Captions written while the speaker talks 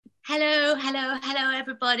Hello,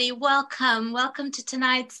 everybody. Welcome to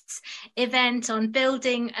tonight's event on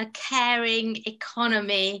building a caring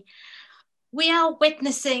economy. We are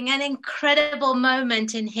witnessing an incredible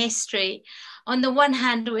moment in history. On the one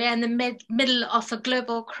hand, we're in the middle of a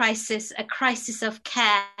global crisis, a crisis of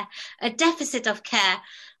care, a deficit of care,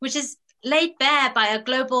 which is laid bare by a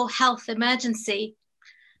global health emergency.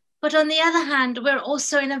 But on the other hand, we're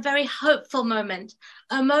also in a very hopeful moment,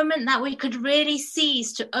 a moment that we could really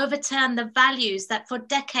seize to overturn the values that for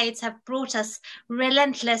decades have brought us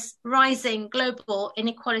relentless, rising global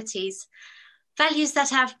inequalities. Values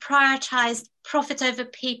that have prioritized profit over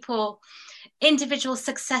people, individual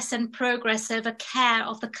success and progress over care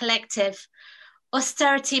of the collective,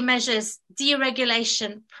 austerity measures,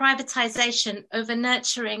 deregulation, privatization over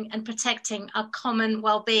nurturing and protecting our common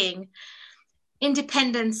well-being,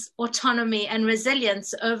 independence, autonomy, and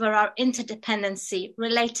resilience over our interdependency,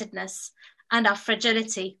 relatedness, and our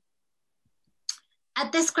fragility.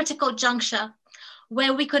 At this critical juncture,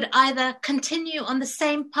 where we could either continue on the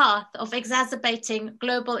same path of exacerbating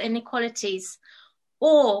global inequalities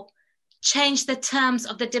or change the terms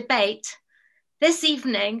of the debate, this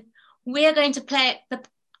evening, we are going to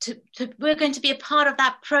we're going to be a part of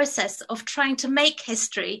that process of trying to make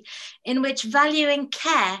history in which valuing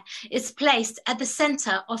care is placed at the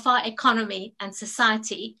center of our economy and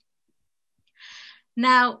society.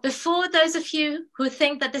 Now, before those of you who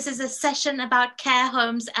think that this is a session about care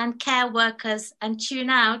homes and care workers and tune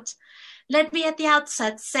out, let me at the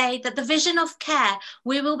outset say that the vision of care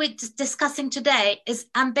we will be discussing today is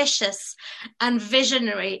ambitious and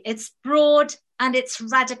visionary. It's broad and it's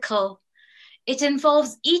radical. It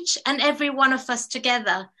involves each and every one of us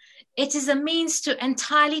together. It is a means to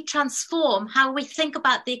entirely transform how we think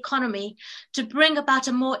about the economy to bring about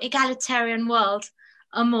a more egalitarian world,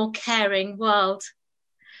 a more caring world.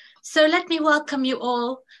 So let me welcome you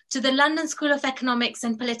all to the London School of Economics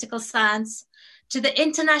and Political Science, to the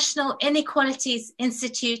International Inequalities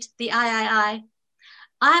Institute, the III.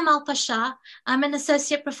 I'm Alpa Shah. I'm an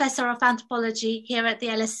associate professor of anthropology here at the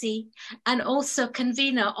LSE and also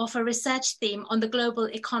convener of a research theme on the global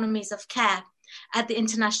economies of care at the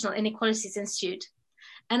International Inequalities Institute.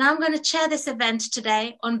 And I'm going to chair this event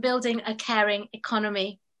today on building a caring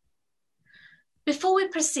economy. Before we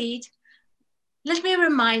proceed, let me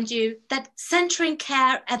remind you that centering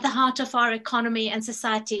care at the heart of our economy and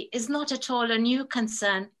society is not at all a new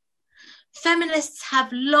concern. Feminists have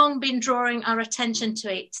long been drawing our attention to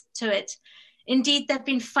it. Indeed, they've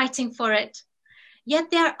been fighting for it. Yet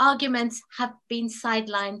their arguments have been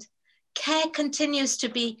sidelined. Care continues to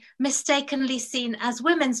be mistakenly seen as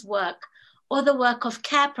women's work or the work of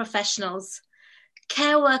care professionals,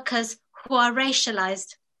 care workers who are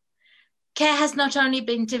racialized. Care has not only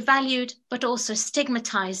been devalued, but also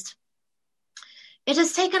stigmatized. It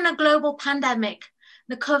has taken a global pandemic,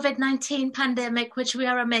 the COVID-19 pandemic, which we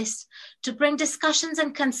are amidst, to bring discussions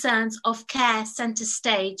and concerns of care center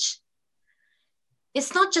stage.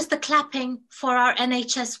 It's not just the clapping for our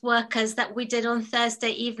NHS workers that we did on Thursday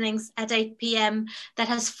evenings at 8 p.m. that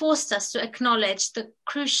has forced us to acknowledge the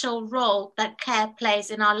crucial role that care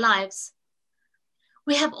plays in our lives.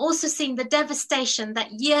 We have also seen the devastation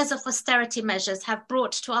that years of austerity measures have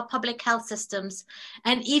brought to our public health systems,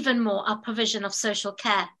 and even more our provision of social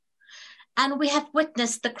care. And we have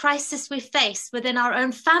witnessed the crisis we face within our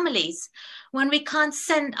own families when we can't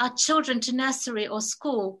send our children to nursery or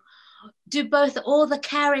school, do both all the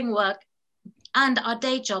caring work and our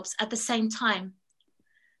day jobs at the same time.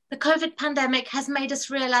 The COVID pandemic has made us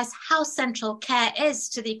realize how central care is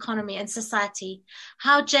to the economy and society,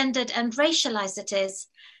 how gendered and racialized it is,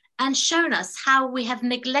 and shown us how we have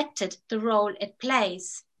neglected the role it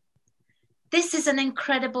plays. This is an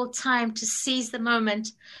incredible time to seize the moment,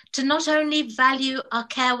 to not only value our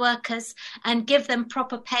care workers and give them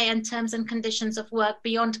proper pay and terms and conditions of work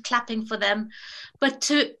beyond clapping for them, but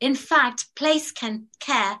to, in fact, place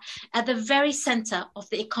care at the very center of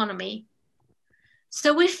the economy.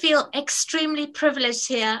 So we feel extremely privileged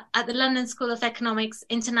here at the London School of Economics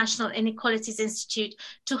International Inequalities Institute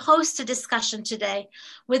to host a discussion today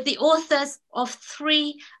with the authors of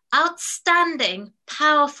 3 outstanding,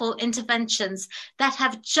 powerful interventions that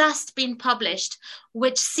have just been published,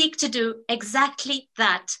 which seek to do exactly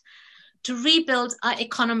that, to rebuild our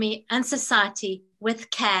economy and society with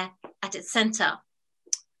care at its center.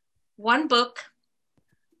 1 book,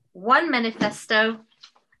 1 manifesto,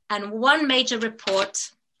 and 1 major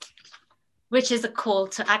report, which is a call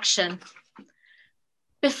to action.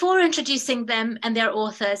 Before introducing them and their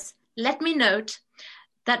authors, let me note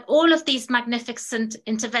that all of these magnificent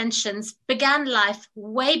interventions began life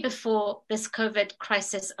way before this COVID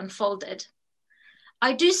crisis unfolded.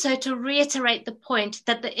 I do so to reiterate the point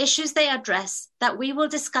that the issues they address that we will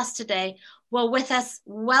discuss today were with us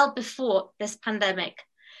well before this pandemic.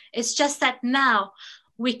 It's just that now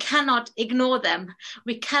we cannot ignore them.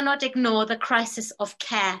 We cannot ignore the crisis of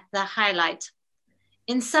care they highlight.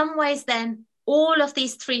 In some ways, then, all of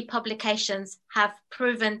these three publications have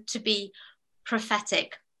proven to be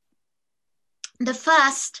prophetic. The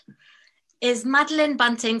first is Madeleine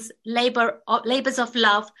Bunting's Labours of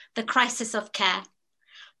Love, The Crisis of Care.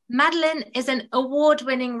 Madeleine is an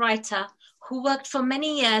award-winning writer who worked for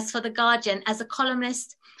many years for The Guardian as a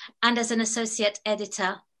columnist and as an associate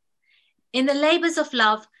editor. In The Labours of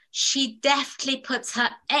Love, she deftly puts her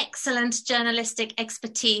excellent journalistic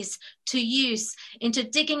expertise to use into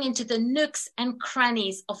digging into the nooks and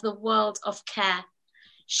crannies of the world of care.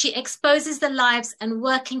 She exposes the lives and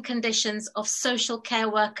working conditions of social care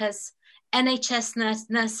workers, NHS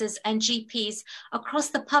nurses and GPs across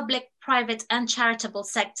the public, private and charitable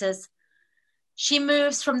sectors. She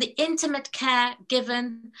moves from the intimate care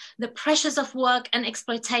given, the pressures of work and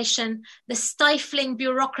exploitation, the stifling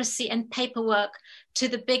bureaucracy and paperwork, to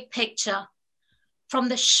the big picture. From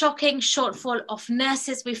the shocking shortfall of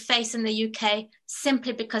nurses we face in the UK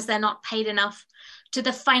simply because they're not paid enough, to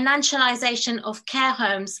the financialisation of care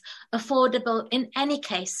homes, affordable in any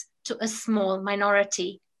case to a small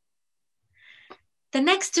minority. The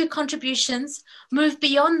next two contributions move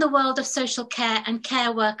beyond the world of social care and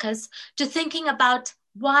care workers to thinking about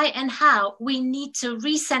why and how we need to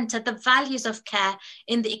recenter the values of care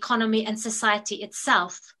in the economy and society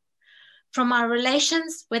itself, from our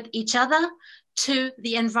relations with each other to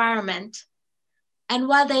the environment. And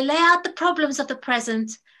while they lay out the problems of the present,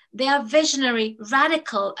 they are visionary,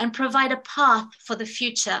 radical, and provide a path for the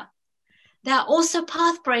future. They are also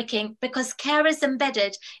path-breaking because care is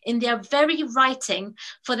embedded in their very writing,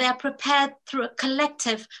 for they are prepared through a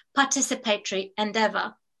collective participatory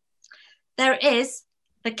endeavour. There is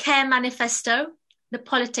the Care Manifesto, The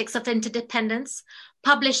Politics of Interdependence,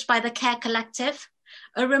 published by the Care Collective,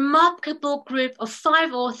 a remarkable group of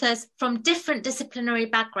 5 authors from different disciplinary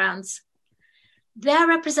backgrounds. They're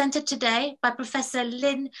represented today by Professor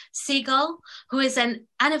Lynn Segal, who is an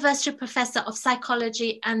Anniversary Professor of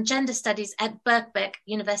Psychology and Gender Studies at Birkbeck,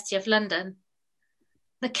 University of London.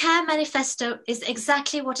 The Care Manifesto is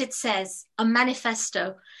exactly what it says, a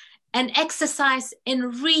manifesto, an exercise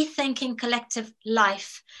in rethinking collective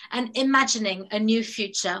life and imagining a new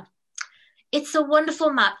future. It's a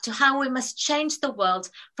wonderful map to how we must change the world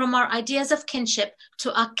from our ideas of kinship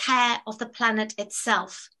to our care of the planet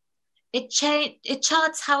itself. It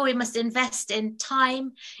charts how we must invest in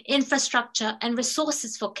time, infrastructure, and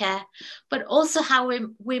resources for care, but also how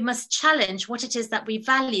we must challenge what it is that we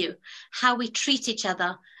value, how we treat each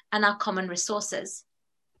other, and our common resources.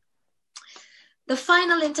 The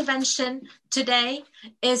final intervention today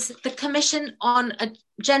is the Commission on a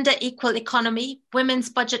Gender Equal Economy Women's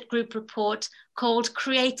Budget Group report called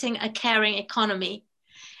Creating a Caring Economy.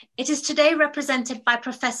 It is today represented by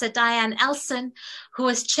Professor Diane Elson, who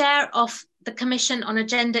is chair of the Commission on a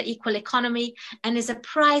Gender Equal Economy and is a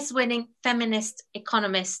prize-winning feminist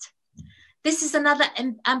economist. This is another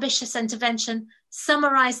ambitious intervention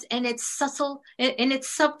summarized in its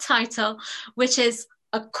subtitle, which is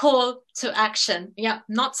a call to action. Yeah,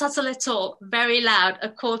 not subtle at all, very loud, a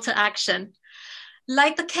call to action.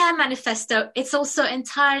 Like the Care Manifesto, it's also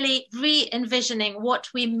entirely re-envisioning what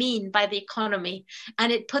we mean by the economy,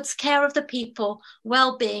 and it puts care of the people,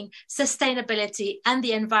 well-being, sustainability, and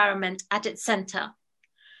the environment at its center.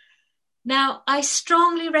 Now, I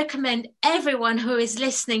strongly recommend everyone who is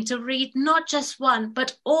listening to read not just one,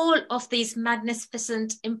 but all of these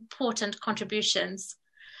magnificent, important contributions.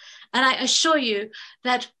 And I assure you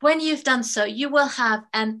that when you've done so, you will have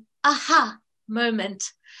an aha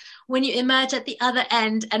moment when you emerge at the other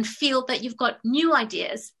end and feel that you've got new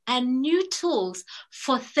ideas and new tools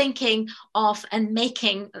for thinking of and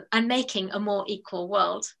making a more equal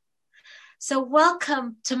world. So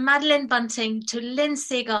welcome to Madeleine Bunting, to Lynn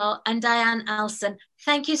Segal and Diane Elson.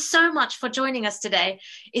 Thank you so much for joining us today.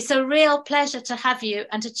 It's a real pleasure to have you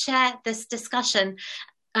and to chair this discussion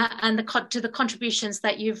and to the contributions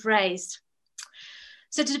that you've raised.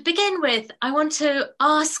 So to begin with, I want to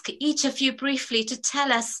ask each of you briefly to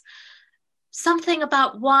tell us something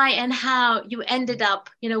about why and how you ended up,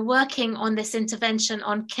 working on this intervention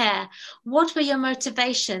on care. What were your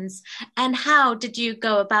motivations and how did you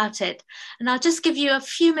go about it? And I'll just give you a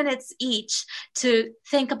few minutes each to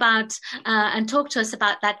think about and talk to us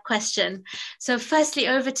about that question. So firstly,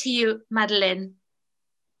 over to you, Madeleine.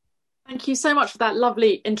 Thank you so much for that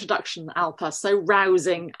lovely introduction, Alpa. So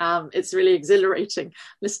rousing. It's really exhilarating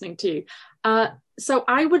listening to you. So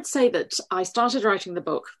I would say that I started writing the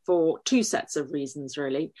book for two sets of reasons,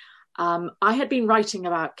 really. I had been writing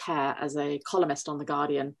about care as a columnist on The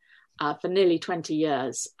Guardian for nearly 20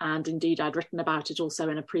 years. And indeed, I'd written about it also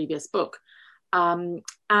in a previous book. And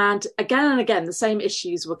again, the same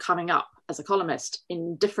issues were coming up as a columnist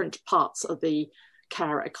in different parts of the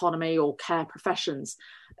care economy or care professions.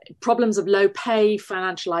 Problems of low pay,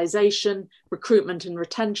 financialization, recruitment and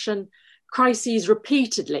retention, crises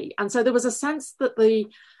repeatedly. And so there was a sense that the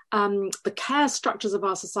care structures of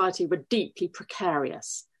our society were deeply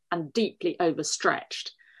precarious and deeply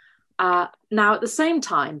overstretched. Now, at the same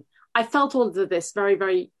time, I felt all of this very,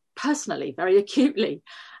 very personally, very acutely.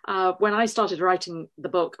 When I started writing the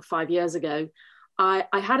book 5 years ago, I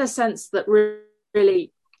had a sense that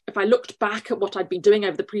really, if I looked back at what I'd been doing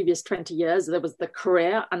over the previous 20 years, there was the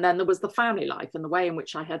career and then there was the family life and the way in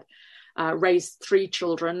which I had raised 3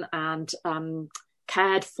 children and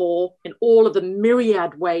cared for in all of the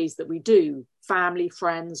myriad ways that we do, family,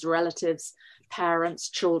 friends, relatives, parents,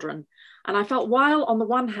 children. And I felt while on the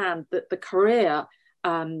one hand that the career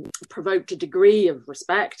provoked a degree of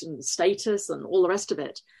respect and status and all the rest of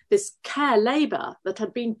it, this care labour that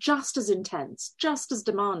had been just as intense, just as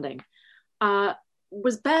demanding,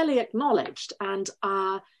 was barely acknowledged. And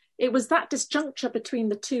it was that disjuncture between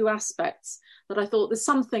the two aspects that I thought there's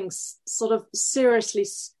something sort of seriously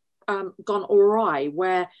gone awry,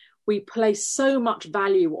 where we place so much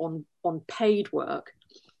value on paid work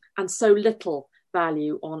and so little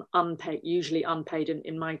value on unpaid, usually unpaid,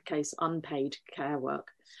 in my case, unpaid care work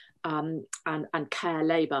and care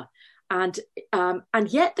labour. And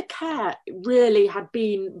yet the care really had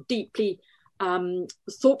been deeply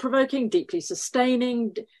thought-provoking, deeply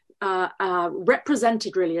sustaining,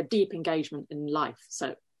 represented really a deep engagement in life.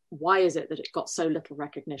 So why is it that it got so little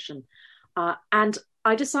recognition? And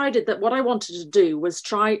I decided that what I wanted to do was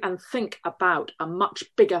try and think about a much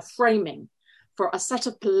bigger framing for a set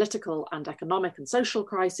of political and economic and social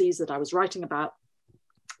crises that I was writing about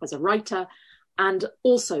as a writer, and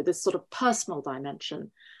also this sort of personal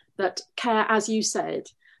dimension that care, as you said,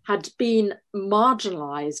 had been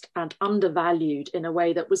marginalized and undervalued in a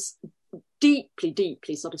way that was deeply,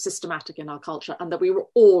 deeply sort of systematic in our culture, and that we were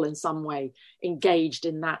all in some way engaged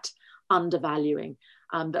in that undervaluing.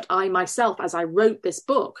 That I myself, as I wrote this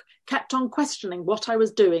book, kept on questioning what I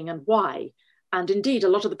was doing and why. And indeed, a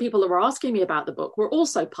lot of the people that were asking me about the book were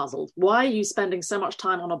also puzzled. Why are you spending so much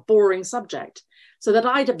time on a boring subject? So that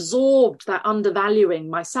I'd absorbed that undervaluing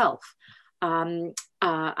myself. And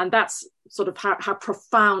that's sort of how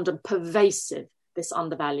profound and pervasive this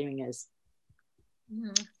undervaluing is.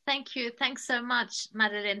 Thank you. Thanks so much,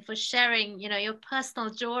 Madeleine, for sharing, your personal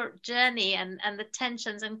journey and the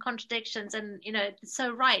tensions and contradictions. And, it's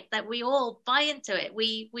so right that we all buy into it.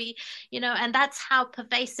 We and that's how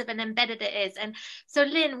pervasive and embedded it is. And so,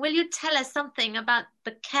 Lynn, will you tell us something about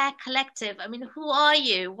the Care Collective? I mean, who are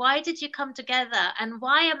you? Why did you come together? And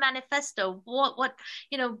why a manifesto? Why?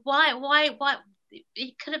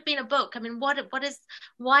 It could have been a book. I mean,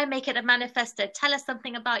 why make it a manifesto? Tell us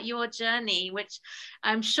something about your journey, which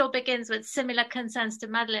I'm sure begins with similar concerns to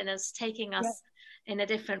Madeleine as taking us in a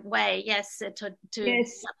different way. Yes.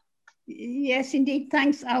 Yes, indeed.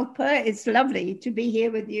 Thanks, Alpa. It's lovely to be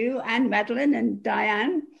here with you and Madeleine and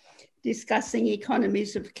Diane discussing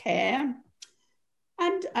economies of care.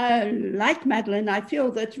 And like Madeleine, I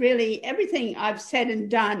feel that really everything I've said and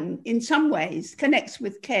done in some ways connects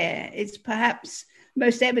with care. It's perhaps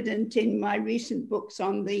most evident in my recent books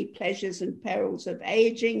on the pleasures and perils of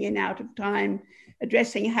aging in Out of Time,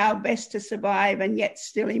 addressing how best to survive and yet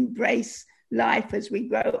still embrace life as we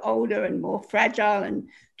grow older and more fragile, and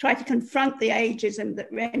try to confront the ageism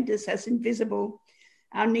that renders us invisible,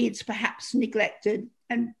 our needs perhaps neglected,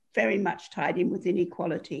 and very much tied in with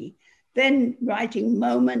inequality. Then writing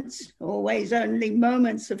Moments, always only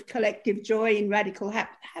moments of collective joy in radical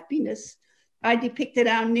happiness, I depicted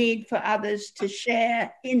our need for others to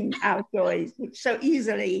share in our joys, which so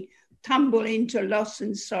easily tumble into loss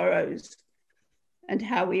and sorrows, and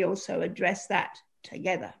how we also address that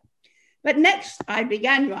together. But next, I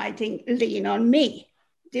began writing Lean on Me,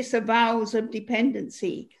 Disavowals of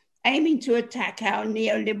Dependency, aiming to attack our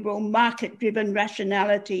neoliberal market-driven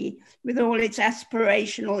rationality with all its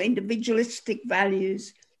aspirational individualistic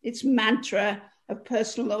values, its mantra of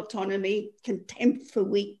personal autonomy, contempt for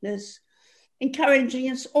weakness,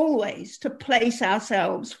 encouraging us always to place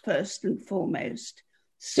ourselves first and foremost.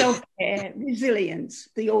 Self-care, resilience,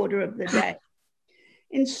 the order of the day.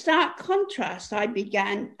 In stark contrast, I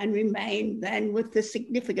began and remain then with the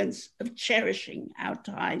significance of cherishing our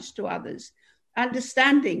ties to others,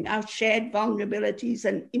 understanding our shared vulnerabilities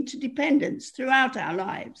and interdependence throughout our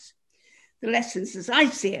lives. the lessons, as I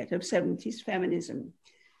see it, of 70s feminism.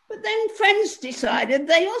 But then friends decided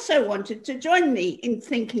they also wanted to join me in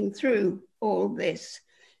thinking through all this.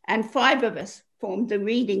 And 5 of us formed a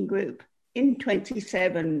reading group in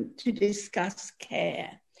 27 to discuss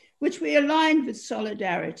care, which we aligned with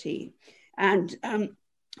solidarity and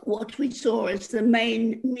what we saw as the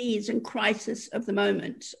main needs and crisis of the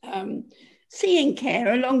moment. Seeing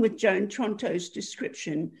care, along with Joan Tronto's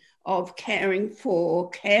description of caring for,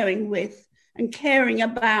 caring with, and caring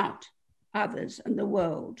about others and the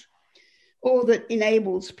world, all that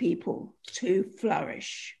enables people to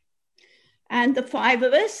flourish. And the 5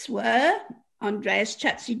 of us were Andreas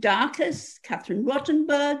Chatzidarkas, Catherine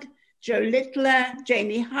Rottenberg, Jo Littler,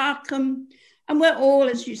 Jamie Harcum, and we're all,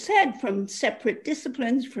 as you said, from separate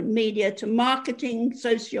disciplines, from media to marketing,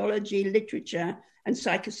 sociology, literature, and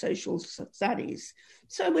psychosocial studies.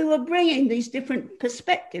 So we were bringing these different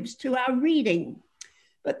perspectives to our reading.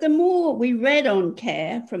 But the more we read on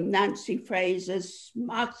care, from Nancy Fraser's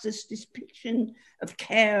Marxist depiction of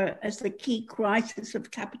care as the key crisis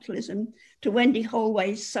of capitalism, to Wendy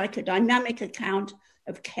Holway's psychodynamic account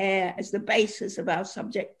of care as the basis of our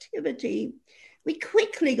subjectivity, we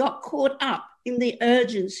quickly got caught up in the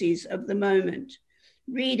urgencies of the moment,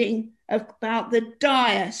 reading about the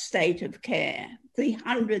dire state of care, the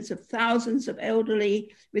hundreds of thousands of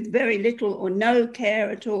elderly with very little or no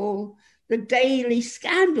care at all, the daily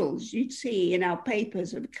scandals you'd see in our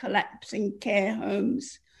papers of collapsing care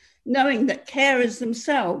homes, knowing that carers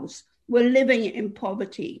themselves were living in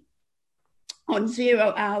poverty on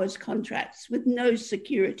 0 hours contracts with no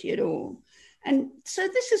security at all. And so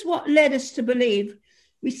this is what led us to believe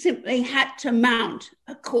we simply had to mount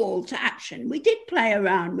a call to action. We did play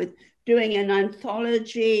around with doing an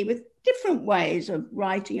anthology with different ways of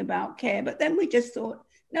writing about care, but then we just thought,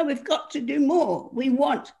 no, we've got to do more. We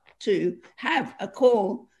want to have a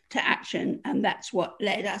call to action, and that's what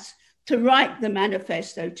led us to write the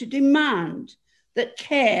manifesto, to demand that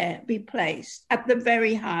care be placed at the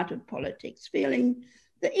very heart of politics, feeling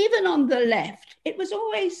that even on the left, it was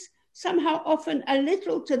always somehow often a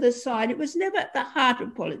little to the side. It was never at the heart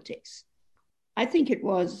of politics. I think it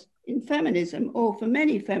was in feminism, or for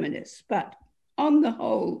many feminists, but on the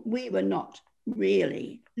whole, we were not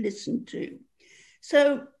really listened to.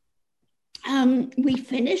 So we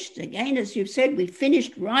finished, again, as you've said, we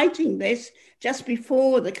finished writing this just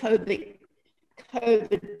before the COVID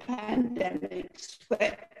pandemic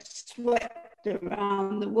swept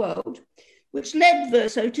around the world, which led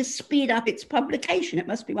Verso to speed up its publication. It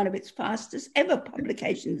must be one of its fastest ever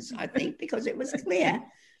publications, I think, because it was clear,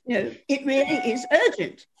 it really is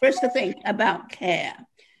urgent for us to think about care.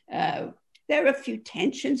 There are a few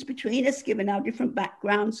tensions between us, given our different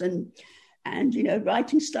backgrounds and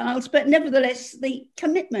writing styles, but nevertheless, the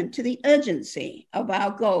commitment to the urgency of our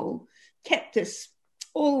goal kept us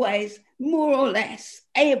always more or less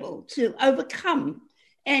able to overcome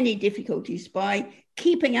any difficulties by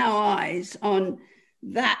keeping our eyes on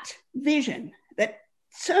that vision that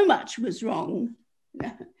so much was wrong,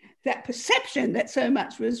 that perception that so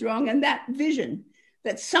much was wrong, and that vision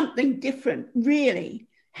that something different really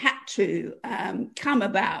had to come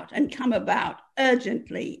about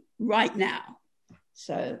urgently right now.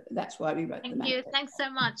 So that's why we wrote the manifesto. Thank you. Thanks so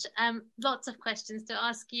much. Lots of questions to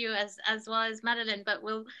ask you as well as Madeleine, but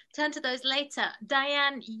we'll turn to those later.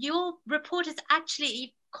 Diane, your report is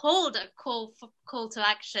actually called a call to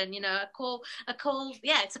action,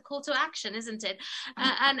 it's a call to action, isn't it?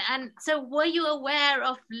 And so were you aware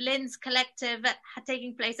of Lynn's collective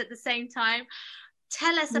taking place at the same time?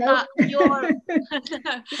 Tell us about your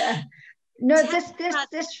yeah. No,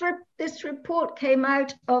 this report came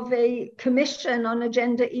out of a commission on a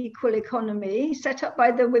gender equal economy set up by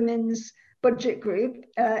the Women's Budget Group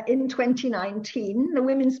in 2019. The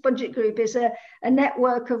Women's Budget Group is a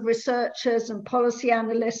network of researchers and policy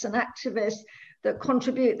analysts and activists that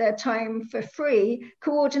contribute their time for free,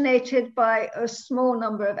 coordinated by a small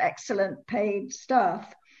number of excellent paid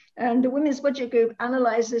staff. And the Women's Budget Group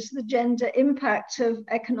analyses the gender impact of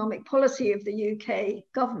economic policy of the UK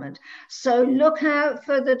government. So look out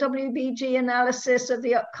for the WBG analysis of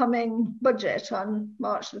the upcoming budget on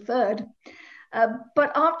March the 3rd.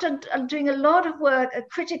 But after doing a lot of work at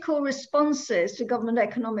critical responses to government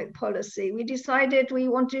economic policy, we decided we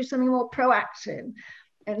want to do something more proactive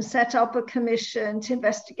and set up a commission to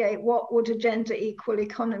investigate what would a gender equal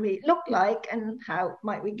economy look like and how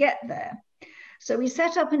might we get there. So we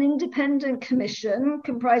set up an independent commission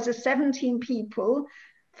comprised of 17 people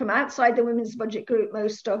from outside the Women's Budget Group,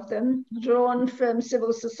 most of them, drawn from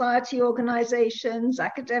civil society organisations,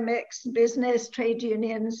 academics, business, trade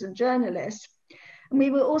unions and journalists. And we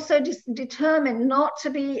were also determined not to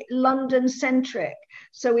be London-centric.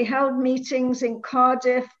 So we held meetings in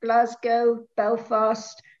Cardiff, Glasgow,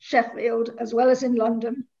 Belfast, Sheffield, as well as in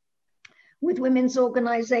London, with women's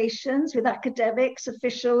organisations, with academics,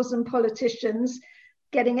 officials and politicians,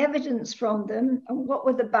 getting evidence from them and what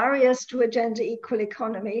were the barriers to a gender equal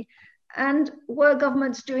economy, and were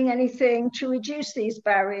governments doing anything to reduce these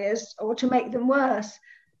barriers or to make them worse.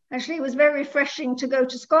 Actually, it was very refreshing to go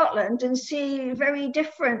to Scotland and see very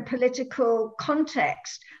different political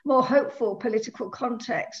context, more hopeful political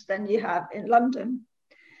context than you have in London.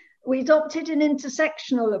 We adopted an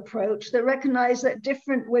intersectional approach that recognised that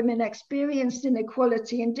different women experienced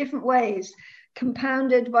inequality in different ways,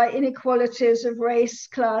 compounded by inequalities of race,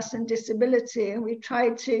 class and disability, and we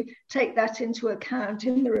tried to take that into account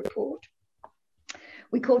in the report.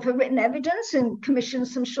 We called for written evidence and commissioned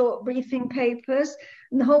some short briefing papers.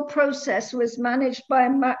 And the whole process was managed by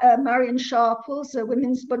Marion Sharples, a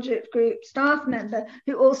Women's Budget Group staff member,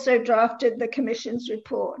 who also drafted the Commission's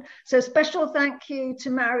report. So special thank you to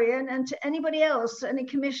Marion and to anybody else, any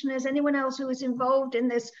commissioners, anyone else who was involved in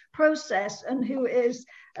this process and who is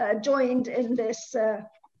joined in this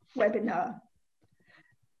webinar.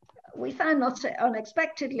 We found, not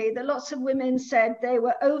unexpectedly, that lots of women said they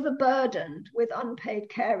were overburdened with unpaid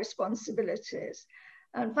care responsibilities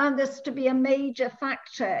and found this to be a major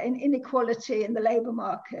factor in inequality in the labour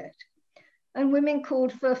market. And women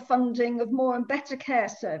called for funding of more and better care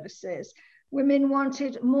services. Women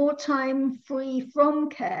wanted more time free from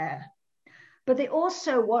care, but they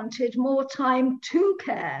also wanted more time to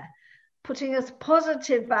care, putting a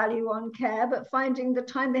positive value on care, but finding the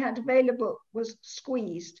time they had available was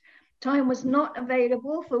squeezed. Time was not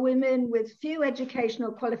available for women with few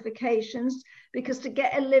educational qualifications because to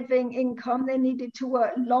get a living income, they needed to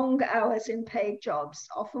work long hours in paid jobs,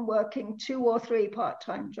 often working 2 or 3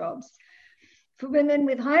 part-time jobs. For women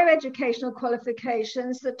with higher educational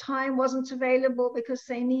qualifications, the time wasn't available because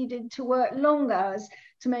they needed to work long hours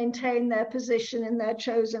to maintain their position in their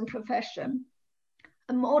chosen profession.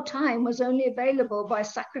 And more time was only available by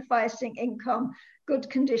sacrificing income, good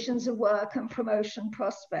conditions of work and promotion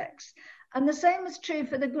prospects. And the same is true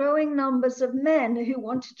for the growing numbers of men who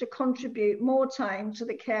wanted to contribute more time to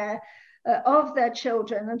the care of their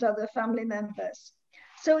children and other family members.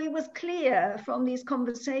 So it was clear from these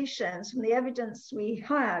conversations, from the evidence we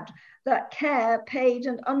had, that care, paid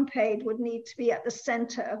and unpaid, would need to be at the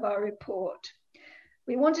centre of our report.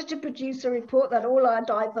 We wanted to produce a report that all our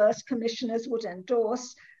diverse commissioners would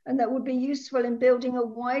endorse and that would be useful in building a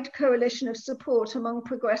wide coalition of support among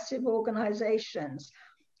progressive organisations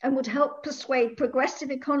and would help persuade progressive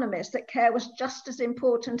economists that care was just as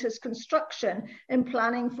important as construction in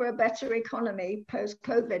planning for a better economy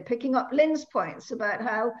post-COVID, picking up Lynn's points about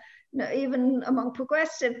how, you know, even among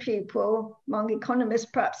progressive people, among economists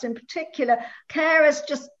perhaps in particular, care has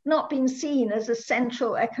just not been seen as a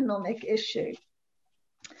central economic issue.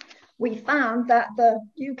 We found that the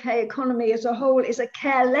UK economy as a whole is a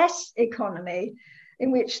careless economy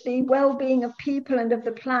in which the well-being of people and of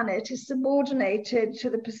the planet is subordinated to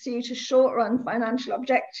the pursuit of short-run financial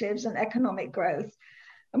objectives and economic growth.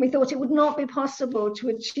 And we thought it would not be possible to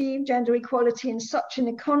achieve gender equality in such an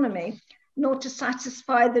economy, nor to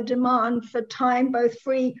satisfy the demand for time both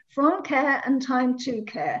free from care and time to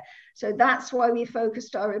care. So that's why we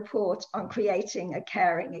focused our report on creating a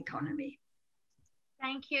caring economy.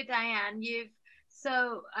 Thank you, Diane. You've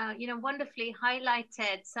so wonderfully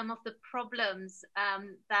highlighted some of the problems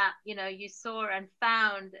that you saw and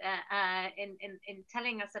found in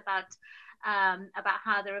telling us about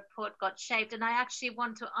how the report got shaped. And I actually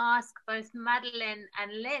want to ask both Madeleine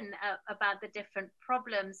and Lynn about the different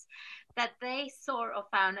problems that they saw or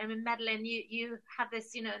found. I mean, Madeleine, you have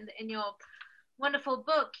this, in your wonderful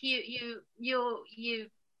book, you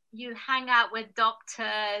hang out with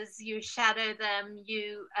doctors, you shadow them,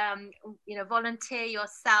 you volunteer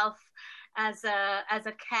yourself as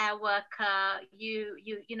a care worker. You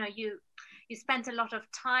spent a lot of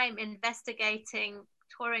time investigating,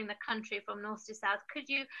 touring the country from north to south. Could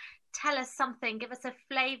you tell us something, give us a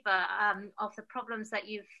flavor of the problems that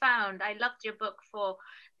you found? I loved your book for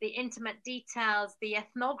the intimate details, the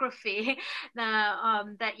ethnography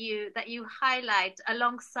that you highlight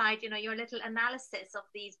alongside, your little analysis of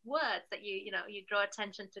these words that you draw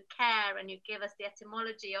attention to care, and you give us the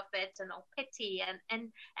etymology of it, and pity and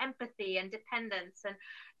empathy and dependence. And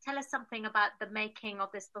tell us something about the making of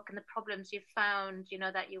this book and the problems you found,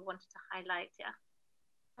 that you wanted to highlight. Yeah.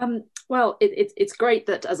 Well, it's great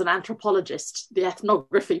that as an anthropologist, the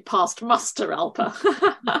ethnography passed muster, Alpa.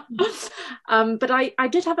 But I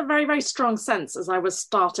did have a very, very strong sense as I was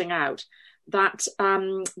starting out that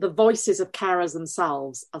the voices of carers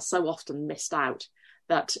themselves are so often missed out,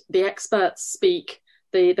 that the experts speak,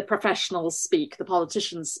 the professionals speak, the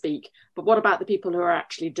politicians speak, but what about the people who are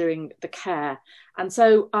actually doing the care? And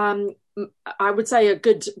so I would say a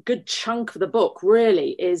good chunk of the book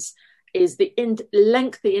really is the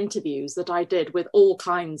lengthy interviews that I did with all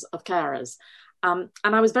kinds of carers. And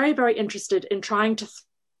I was very, very interested in trying to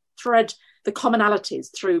thread the commonalities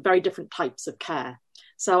through very different types of care.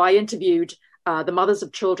 So I interviewed the mothers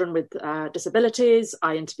of children with disabilities.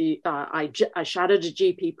 I shadowed a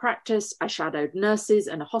GP practice. I shadowed nurses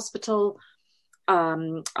in a hospital.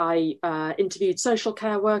 I interviewed social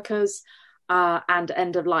care workers and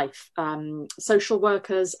end-of-life social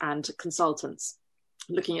workers and consultants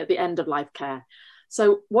looking at the end-of-life care.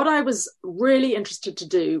 So what I was really interested to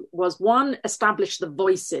do was, one, establish the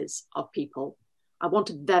voices of people. I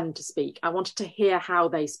wanted them to speak. I wanted to hear how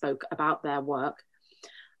they spoke about their work.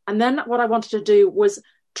 And then what I wanted to do was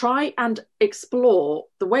try and explore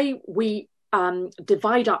the way we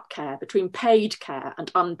divide up care between paid care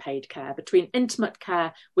and unpaid care, between intimate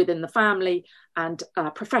care within the family and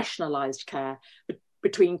professionalized care,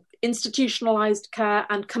 between institutionalized care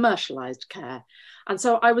and commercialized care. And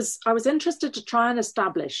so I was interested to try and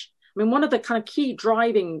establish, I mean, one of the kind of key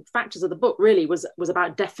driving factors of the book really was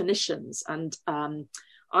about definitions. And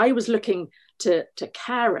I was looking to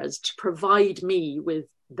carers to provide me with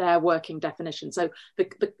their working definition. So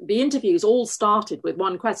the interviews all started with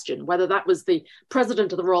one question, whether that was the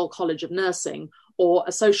president of the Royal College of Nursing or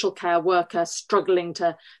a social care worker struggling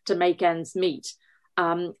to make ends meet.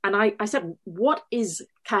 And I said, what is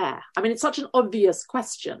care? I mean, it's such an obvious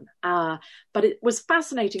question, but it was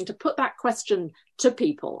fascinating to put that question to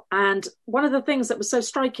people. And one of the things that was so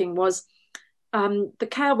striking was the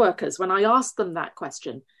care workers, when I asked them that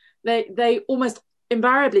question, they almost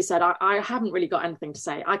invariably said, I haven't really got anything to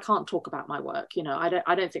say. I can't talk about my work. You know, I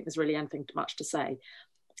don't think there's really anything much to say.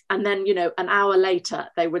 And then, you know, an hour later,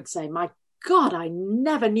 they would say, my God, I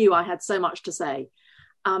never knew I had so much to say.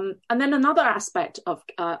 And then another aspect of,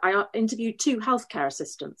 I interviewed 2 healthcare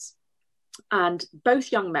assistants, and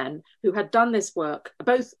both young men who had done this work,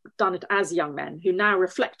 both done it as young men, who now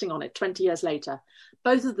reflecting on it 20 years later,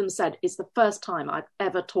 both of them said, it's the first time I've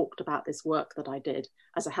ever talked about this work that I did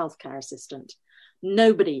as a healthcare assistant.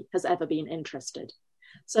 Nobody has ever been interested.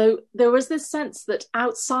 So there was this sense that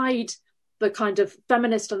outside the kind of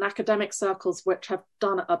feminist and academic circles, which have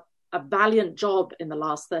done a valiant job in the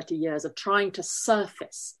last 30 years of trying to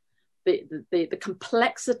surface the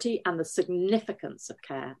complexity and the significance of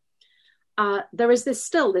care, there is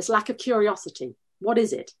this lack of curiosity. What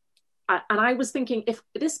is it? And I was thinking, if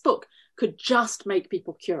this book could just make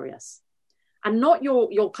people curious, and not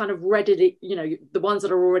your kind of ready, you know, the ones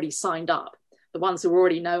that are already signed up, the ones who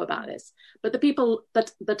already know about this, but the people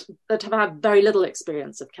that have had very little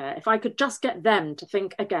experience of care, if I could just get them to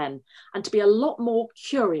think again and to be a lot more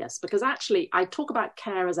curious, because actually I talk about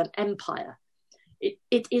care as an empire.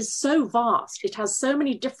 It is so vast. It has so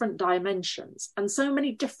many different dimensions and so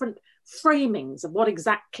many different framings of what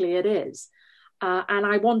exactly it is. And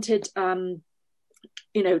I wanted,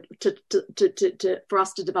 you know, for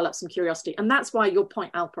us to develop some curiosity. And that's why your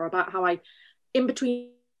point, Alpa, about how in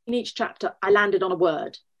between each chapter, I landed on a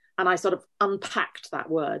word and I sort of unpacked that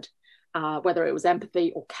word, whether it was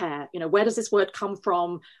empathy or care. You know, where does this word come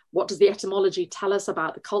from? What does the etymology tell us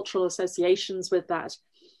about the cultural associations with that?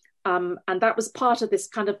 And that was part of this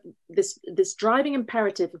kind of this driving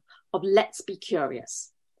imperative of let's be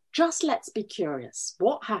curious. Just let's be curious.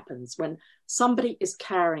 What happens when somebody is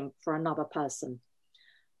caring for another person?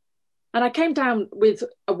 And I came down with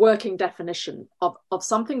a working definition of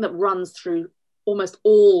something that runs through almost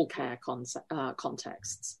all care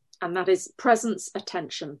contexts, and that is presence,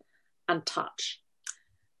 attention, and touch.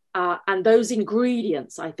 And those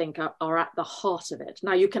ingredients, I think, are at the heart of it.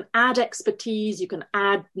 Now, you can add expertise, you can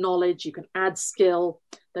add knowledge, you can add skill.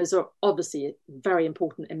 Those are obviously very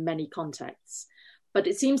important in many contexts. But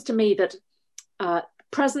it seems to me that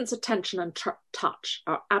presence, attention, and touch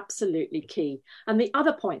are absolutely key. And the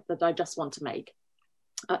other point that I just want to make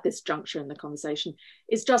at this juncture in the conversation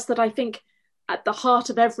is just that I think at the heart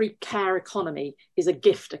of every care economy is a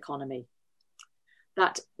gift economy.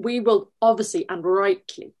 That we will obviously and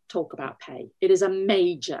rightly talk about pay. It is a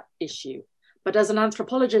major issue. But as an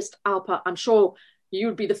anthropologist, Alpa, I'm sure you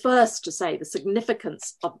would be the first to say the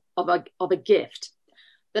significance of a gift,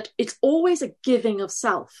 that it's always a giving of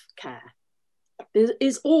self-care. There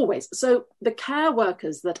is always. So the care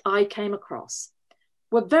workers that I came across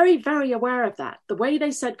were very, very aware of that. The way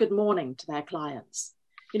they said good morning to their clients.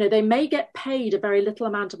 You know, they may get paid a very little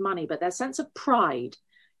amount of money, but their sense of pride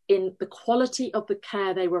in the quality of the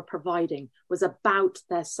care they were providing was about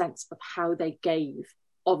their sense of how they gave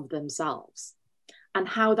of themselves and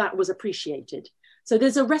how that was appreciated. So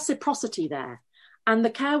there's a reciprocity there. And the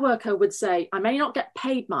care worker would say, I may not get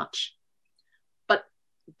paid much, but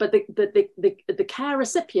the care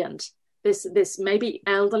recipient, this maybe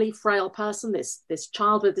elderly, frail person, this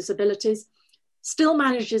child with disabilities, still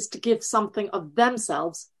manages to give something of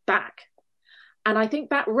themselves back. And I think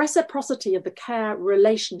that reciprocity of the care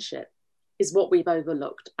relationship is what we've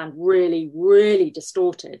overlooked and really, really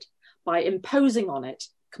distorted by imposing on it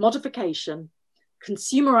commodification,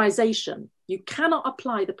 consumerization. You cannot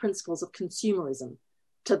apply the principles of consumerism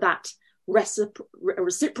to that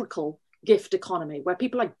reciprocal gift economy where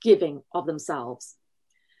people are giving of themselves.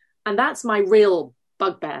 And that's my real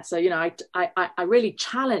bugbear. So, I really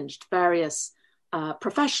challenged various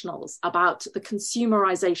professionals about the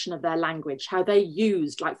consumerization of their language, how they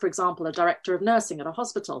used, like, for example, a director of nursing at a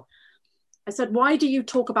hospital. I said, why do you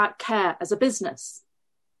talk about care as a business?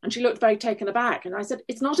 And she looked very taken aback. And I said,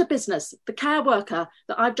 it's not a business. The care worker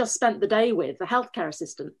that I've just spent the day with, the healthcare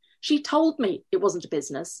assistant, she told me it wasn't a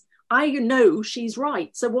business. I know she's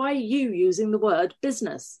right. So why are you using the word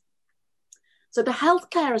business? So the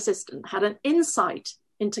healthcare assistant had an insight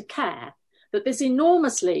into care that this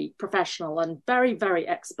enormously professional and very, very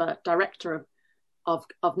expert director of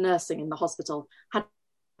nursing in the hospital had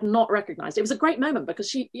not recognized. It was a great moment because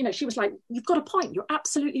she was like, you've got a point. You're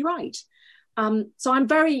absolutely right. So I'm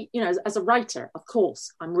very, as a writer, of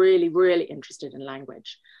course, I'm really, really interested in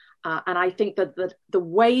language. And I think that the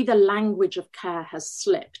way the language of care has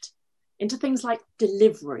slipped into things like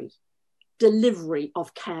delivery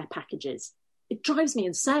of care packages, it drives me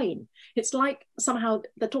insane. It's like somehow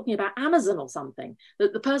they're talking about Amazon or something,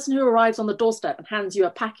 that the person who arrives on the doorstep and hands you a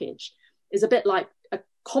package is a bit like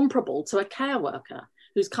comparable to a care worker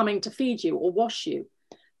who's coming to feed you or wash you.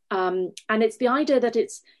 And it's the idea that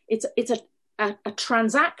it's a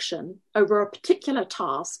transaction over a particular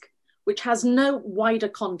task which has no wider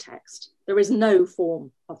context. There is no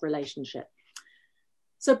form of relationship.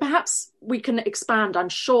 So perhaps we can expand. I'm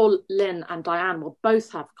sure Lynn and Diane will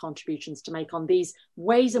both have contributions to make on these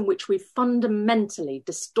ways in which we've fundamentally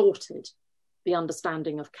distorted the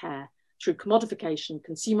understanding of care through commodification,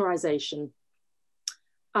 consumerization,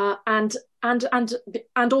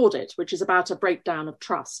 and audit, which is about a breakdown of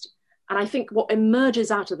trust. And I think what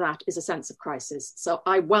emerges out of that is a sense of crisis. So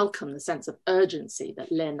I welcome the sense of urgency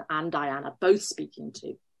that Lynn and Diane are both speaking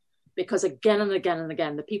to, because again and again and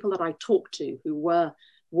again, the people that I talked to who were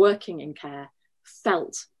working in care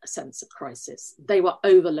felt a sense of crisis. They were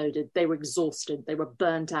overloaded, they were exhausted, they were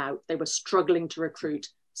burnt out, they were struggling to recruit,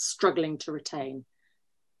 struggling to retain.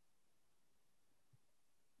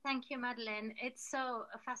 Thank you, Madeleine. It's so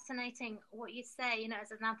fascinating what you say.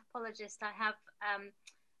 As an anthropologist, I have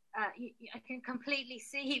I can completely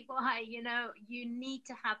see why, you need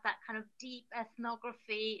to have that kind of deep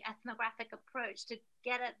ethnographic approach to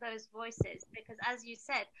get at those voices, because as you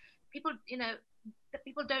said, people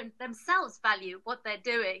don't themselves value what they're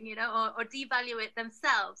doing, or devalue it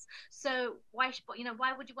themselves. So why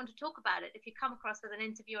would you want to talk about it if you come across with an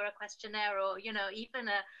interview or a questionnaire, or, even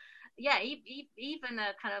a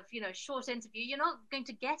kind of, short interview? You're not going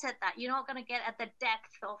to get at that. You're not going to get at the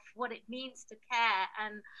depth of what it means to care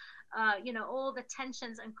and, all the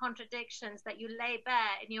tensions and contradictions that you lay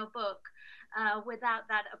bare in your book without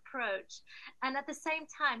that approach. And at the same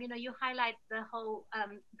time, you highlight the whole,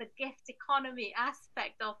 the gift economy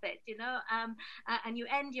aspect of it, and you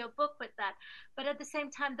end your book with that. But at the same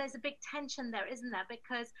time, there's a big tension there, isn't there?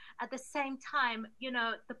 Because at the same time,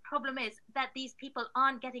 the problem is that these people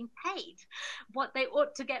aren't getting paid what they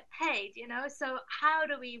ought to get paid, So how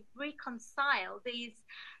do we reconcile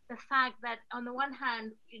the fact that on the one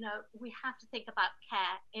hand, we have to think about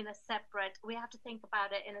care we have to think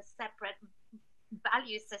about it in a separate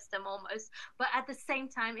value system almost, but at the same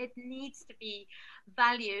time it needs to be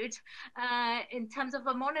valued in terms of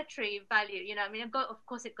a monetary value. Of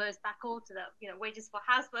course it goes back all to the wages for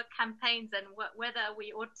housework campaigns and whether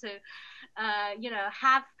we ought to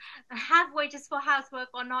have wages for housework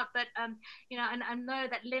or not, but and I know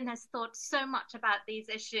that Lynn has thought so much about these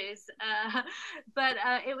issues, but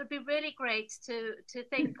it would be really great to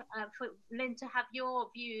think for Lynn to have your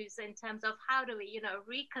views in terms of how do we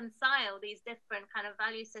reconcile these different kind of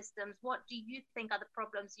value systems. What do you think are the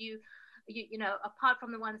problems you apart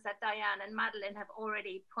from the ones that Diane and Madeleine have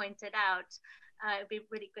already pointed out? It'd be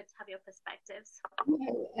really good to have your perspectives.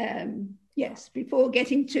 Well, yes, before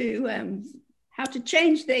getting to how to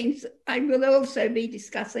change things, I will also be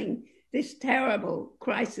discussing this terrible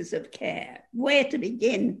crisis of care. Where to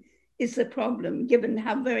begin is the problem, given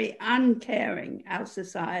how very uncaring our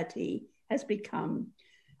society has become.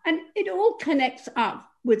 And it all connects up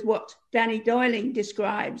with what Danny Doiling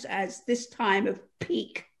describes as this time of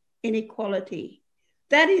peak inequality.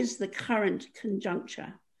 That is the current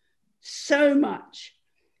conjuncture. So much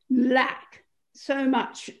lack, so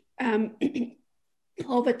much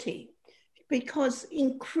poverty, because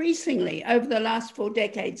increasingly over the last 4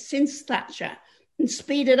 decades since Thatcher, and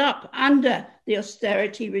speeded up under the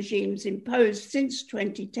austerity regimes imposed since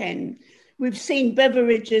 2010, we've seen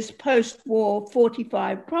Beveridge's post-war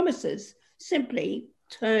 45 promises simply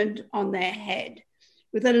turned on their head,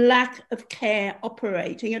 with a lack of care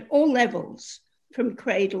operating at all levels from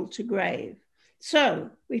cradle to grave.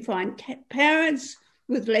 So we find parents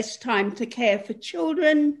with less time to care for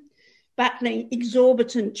children, battling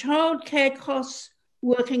exorbitant childcare costs,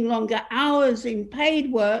 working longer hours in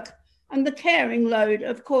paid work, and the caring load,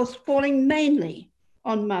 of course, falling mainly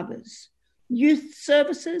on mothers. Youth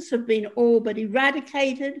services have been all but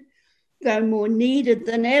eradicated, though more needed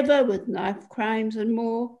than ever with knife crimes and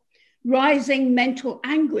more, rising mental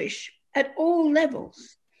anguish at all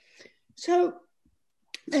levels. So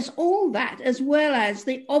there's all that, as well as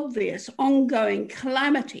the obvious ongoing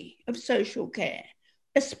calamity of social care,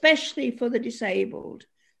 especially for the disabled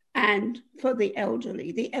and for the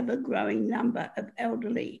elderly, the ever-growing number of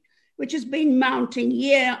elderly, which has been mounting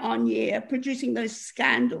year on year, producing those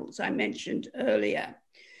scandals I mentioned earlier,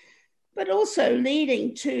 but also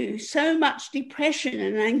leading to so much depression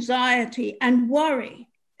and anxiety and worry,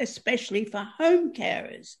 especially for home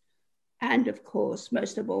carers, and of course,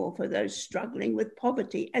 most of all, for those struggling with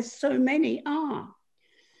poverty, as so many are.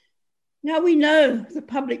 Now we know the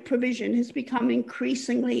public provision has become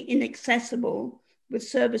increasingly inaccessible, with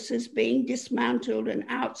services being dismantled and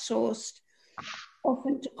outsourced,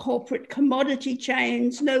 often to corporate commodity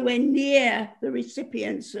chains, nowhere near the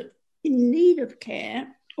recipients in need of care,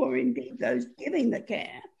 or indeed those giving the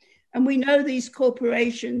care. And we know these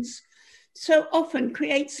corporations so often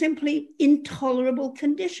create simply intolerable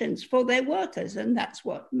conditions for their workers. And that's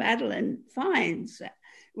what Madeleine finds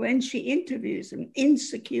when she interviews them: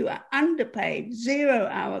 insecure, underpaid,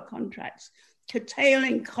 0-hour contracts,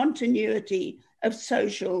 curtailing continuity of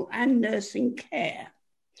social and nursing care.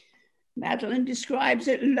 Madeleine describes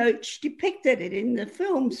it, Loach depicted it in the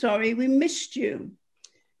film, Sorry We Missed You.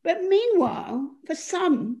 But meanwhile, for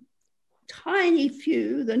some tiny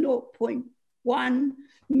few, the 0.1,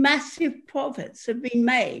 massive profits have been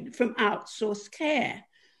made from outsourced care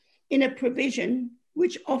in a provision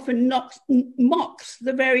which often mocks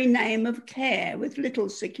the very name of care, with little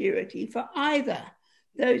security for either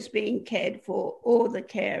those being cared for or the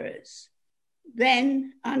carers.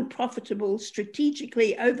 Then unprofitable,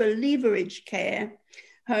 strategically over-leveraged care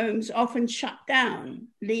homes often shut down,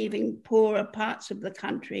 leaving poorer parts of the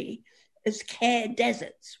country as care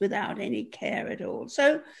deserts without any care at all.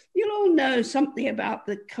 So you'll all know something about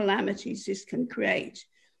the calamities this can create.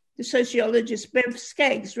 The sociologist Bev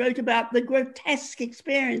Skeggs wrote about the grotesque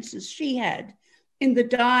experiences she had in the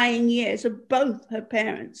dying years of both her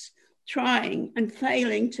parents, trying and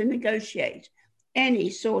failing to negotiate any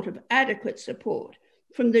sort of adequate support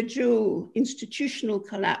from the dual institutional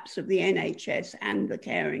collapse of the NHS and the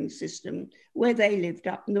caring system where they lived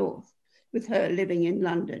up north, with her living in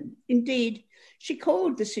London. Indeed, she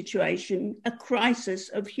called the situation a crisis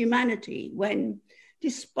of humanity when,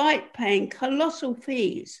 despite paying colossal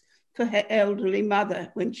fees for her elderly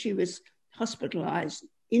mother when she was hospitalized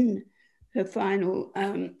in her final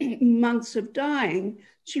months of dying,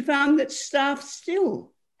 she found that staff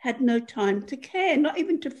still had no time to care, not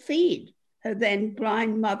even to feed her then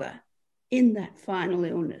blind mother in that final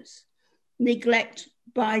illness. Neglect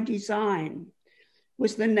by design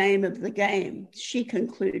was the name of the game, she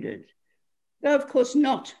concluded, though of course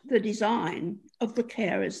not the design of the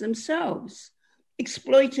carers themselves.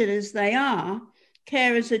 Exploited as they are,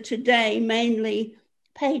 carers are today mainly,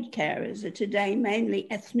 paid carers are today mainly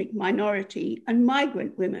ethnic minority and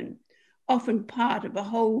migrant women, often part of a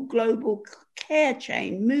whole global care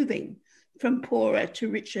chain moving from poorer to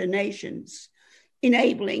richer nations,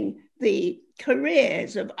 enabling the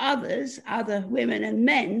careers of others, other women and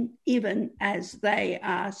men, even as they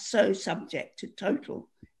are so subject to total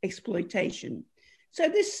exploitation. So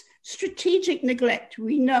this strategic neglect,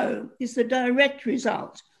 we know, is the direct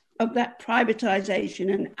result of that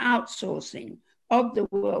privatization and outsourcing of the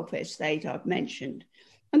welfare state I've mentioned.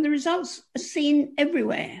 And the results are seen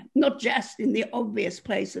everywhere, not just in the obvious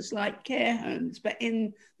places like care homes, but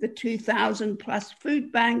in the 2,000 plus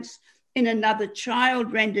food banks, in another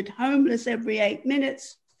child rendered homeless every 8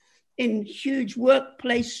 minutes, in huge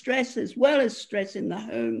workplace stress as well as stress in the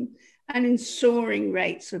home, and in soaring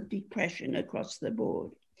rates of depression across the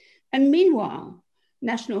board. And meanwhile,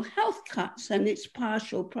 national health cuts and its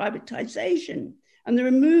partial privatisation and the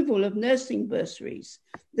removal of nursing bursaries,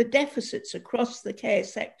 the deficits across the care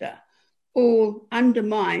sector, all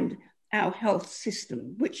undermined our health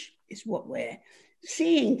system, which is what we're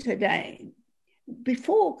seeing today.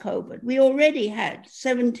 Before COVID, we already had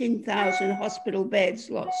 17,000 hospital beds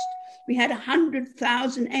lost. We had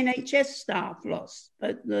 100,000 NHS staff lost,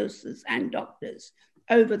 both nurses and doctors,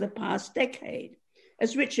 over the past decade.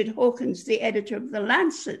 As Richard Hawkins, the editor of The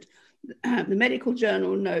Lancet, the medical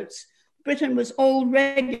journal, notes, Britain was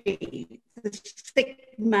already the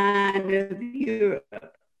sick man of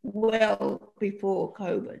Europe well before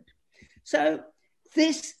COVID. So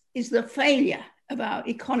this is the failure of our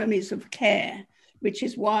economies of care, which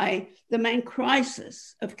is why the main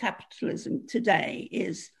crisis of capitalism today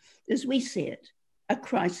is, as we see it, a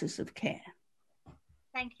crisis of care.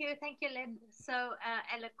 Thank you, Lynn. So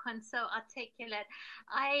eloquent, so articulate.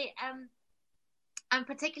 I'm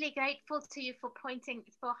particularly grateful to you for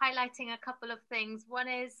highlighting a couple of things. One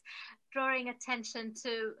is drawing attention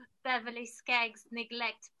to Beverly Skegg's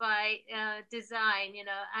neglect by design,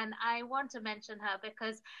 and I want to mention her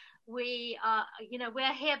because we're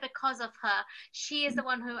here because of her. She is the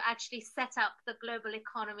one who actually set up the Global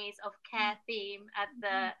Economies of Care theme at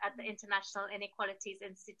the International Inequalities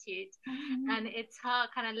Institute. And it's her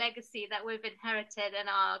kind of legacy that we've inherited and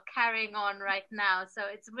are carrying on right now. So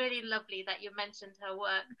it's really lovely that you mentioned her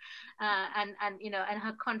work and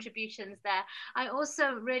her contributions there. I'm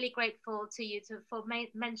also really grateful to you for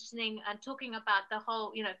mentioning and talking about the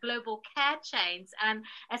whole, global care chains, and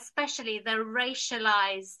especially the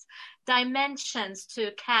racialized dimensions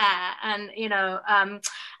to care, and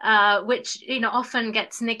which often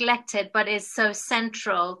gets neglected but is so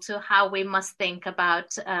central to how we must think about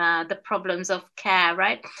the problems of care,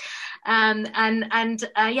 right?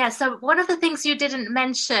 So one of the things you didn't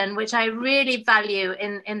mention, which I really value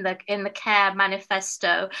in the Care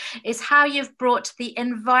Manifesto, is how you've brought the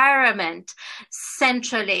environment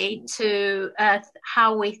centrally to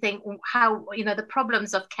how we think, the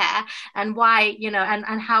problems of care, and why,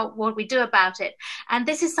 and how, what we do about it. And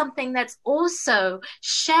this is something that's also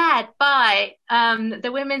shared by the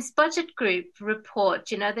Women's Budget Group report.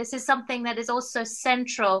 This is something that is also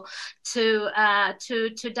central to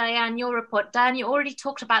Diane, your report. Diane, you already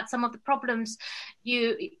talked about some of the problems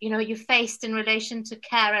you faced in relation to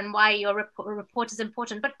care and why your report is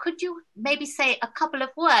important. But could you maybe say a couple of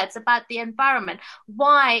words about the environment?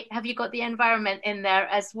 Why have you got the environment in there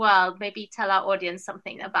as well? Maybe tell our audience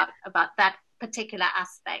something about that particular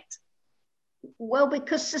aspect. Well,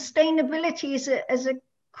 because sustainability is a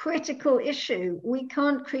critical issue. We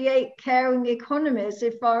can't create caring economies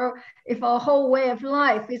if our whole way of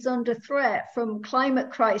life is under threat from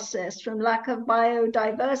climate crisis, from lack of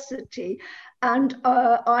biodiversity, and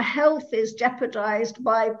our health is jeopardized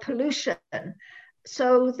by pollution.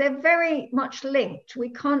 So they're very much linked. We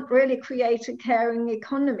can't really create a caring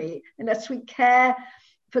economy unless we care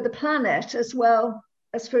for the planet as well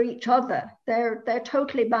as for each other. They're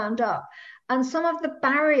totally bound up. And some of the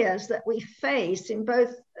barriers that we face in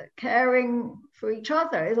both caring for each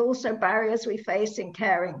other is also barriers we face in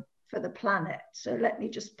caring for the planet. So let me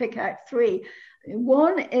just pick out three.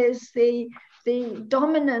 One is the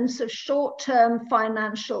dominance of short-term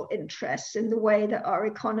financial interests in the way that our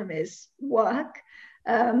economies work.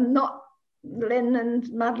 Not Lynn and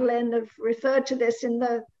Madeleine have referred to this in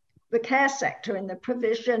the care sector, in the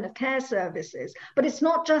provision of care services, but it's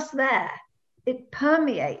not just there. It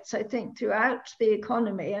permeates, I think, throughout the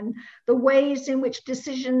economy, and the ways in which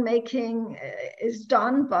decision-making is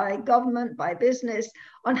done by government, by business,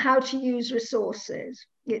 on how to use resources.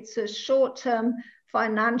 It's a short-term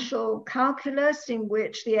financial calculus in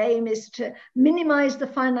which the aim is to minimize the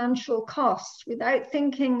financial costs without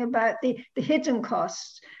thinking about the hidden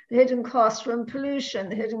costs from pollution,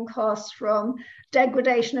 the hidden costs from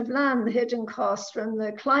degradation of land, the hidden costs from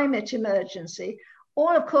the climate emergency.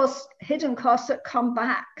 All, of course, hidden costs that come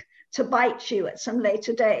back to bite you at some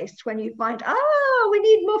later date when you find, we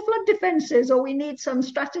need more flood defenses, or we need some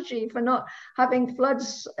strategy for not having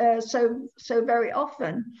floods so very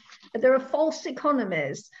often. There are false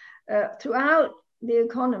economies throughout the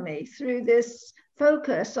economy through this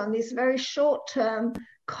focus on these very short-term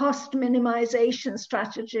cost minimization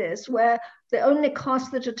strategies, where the only costs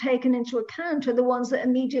that are taken into account are the ones that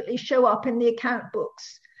immediately show up in the account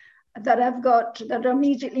books that are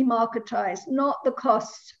immediately marketized, not the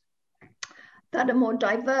costs that are more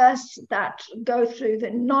diverse, that go through the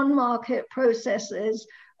non-market processes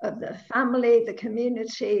of the family, the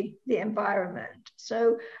community, the environment.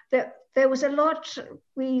 So there was a lot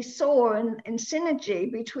we saw in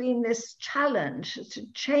synergy between this challenge to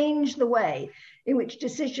change the way in which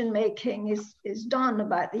decision making is done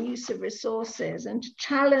about the use of resources, and to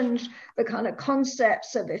challenge the kind of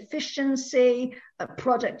concepts of efficiency, of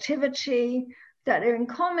productivity that are in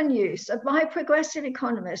common use by progressive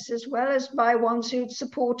economists as well as by ones who'd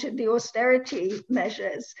supported the austerity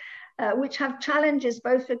measures, which have challenges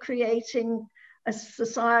both for creating a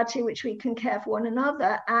society in which we can care for one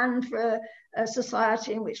another and for a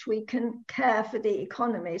society in which we can care for the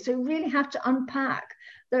economy. So we really have to unpack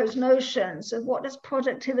those notions of what does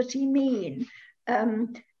productivity mean,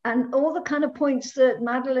 and all the kind of points that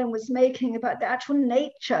Madeleine was making about the actual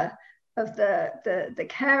nature of the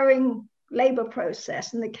caring labor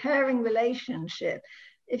process and the caring relationship.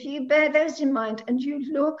 If you bear those in mind and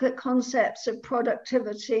you look at concepts of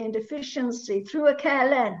productivity and efficiency through a care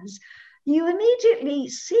lens, you immediately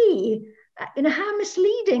see how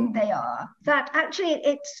misleading they are, that actually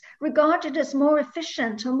it's regarded as more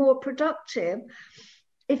efficient or more productive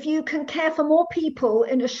if you can care for more people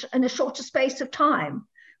in a shorter space of time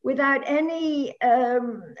without any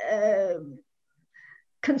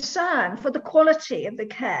concern for the quality of the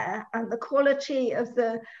care and the quality of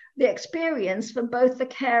the experience for both the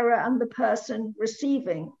carer and the person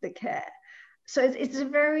receiving the care. So it's a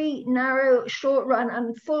very narrow, short run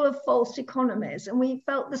and full of false economies. And we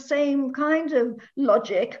felt the same kind of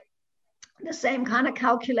logic, the same kind of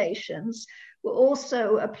calculations were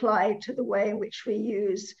also applied to the way in which we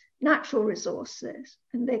use natural resources.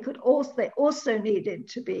 And they also needed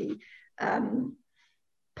to be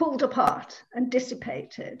pulled apart and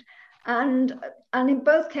dissipated. And in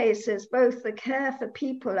both cases, both the care for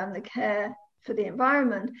people and the care for the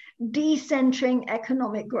environment, decentering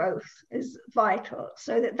economic growth is vital,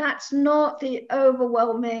 so that's not the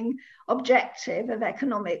overwhelming objective of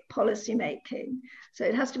economic policy making. So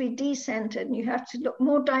it has to be decentered, and you have to look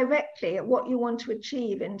more directly at what you want to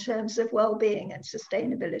achieve in terms of well-being and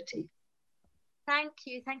sustainability. Thank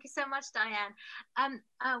you so much, Diane.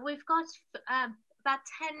 We've got about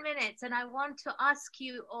 10 minutes, and I want to ask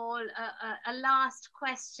you all a last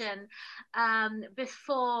question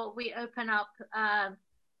before we open up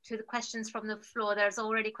to the questions from the floor. There's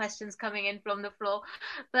already questions coming in from the floor,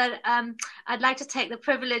 but I'd like to take the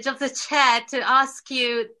privilege of the chair to ask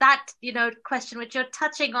you that question which you're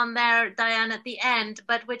touching on there, Diane, at the end,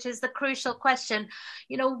 but which is the crucial question.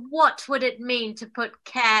 What would it mean to put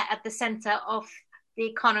care at the center of the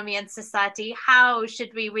economy and society? How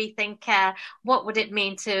should we rethink care? What would it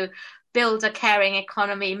mean to build a caring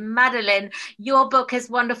economy? Madeleine, your book is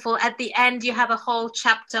wonderful. At the end, you have a whole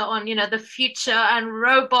chapter on, the future and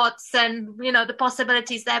robots and, the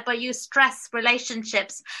possibilities there, but you stress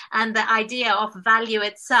relationships and the idea of value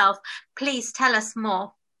itself. Please tell us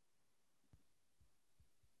more.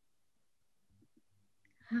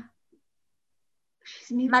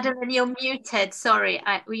 Madeleine, you're muted. Sorry,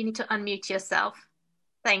 we need to unmute yourself.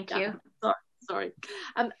 Thank you. Sorry.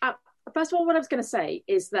 First of all, what I was going to say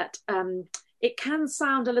is that it can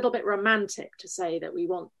sound a little bit romantic to say that we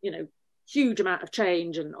want, huge amount of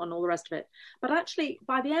change and all the rest of it. But actually,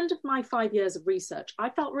 by the end of my 5 years of research,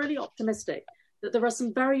 I felt really optimistic that there are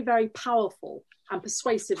some very, very powerful and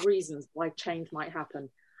persuasive reasons why change might happen.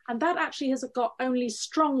 And that actually has got only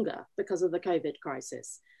stronger because of the COVID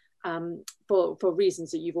crisis. For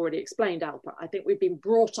reasons that you've already explained, Alpa. I think we've been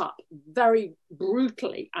brought up very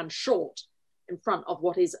brutally and short in front of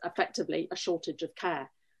what is effectively a shortage of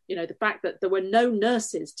care. The fact that there were no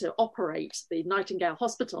nurses to operate the Nightingale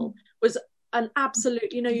Hospital was an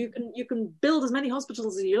absolute, you can build as many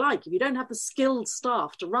hospitals as you like. If you don't have the skilled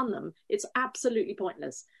staff to run them, it's absolutely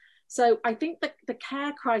pointless. So I think that the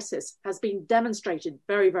care crisis has been demonstrated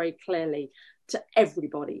very, very clearly to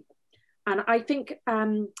everybody. And I think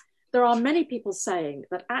there are many people saying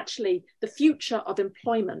that actually the future of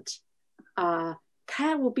employment,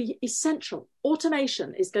 care will be essential.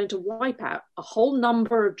 Automation is going to wipe out a whole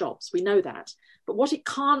number of jobs. We know that. But what it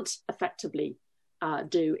can't effectively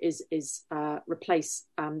do is replace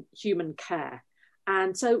human care.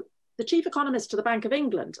 And so the chief economist to the Bank of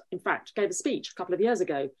England, in fact, gave a speech a couple of years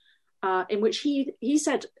ago in which he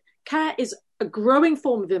said care is a growing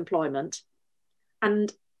form of employment,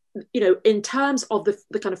 and in terms of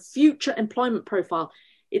the kind of future employment profile,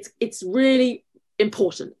 it's really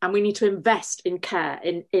important, and we need to invest in care,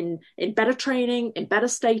 in better training, in better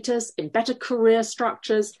status, in better career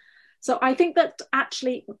structures. So I think that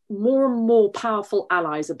actually more and more powerful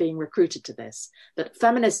allies are being recruited to this, that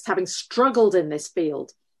feminists, having struggled in this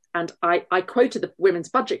field, and I quoted the Women's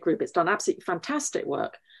Budget Group, it's done absolutely fantastic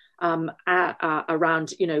work around,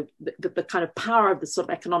 the kind of power of the sort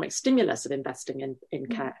of economic stimulus of investing in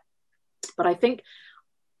care. But I think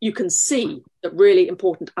you can see that really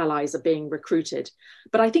important allies are being recruited.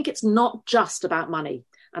 But I think it's not just about money.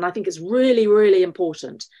 And I think it's really, really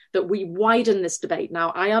important that we widen this debate.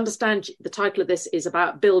 Now, I understand the title of this is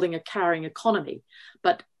about building a caring economy,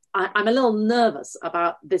 but I'm a little nervous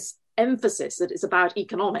about this emphasis that it's about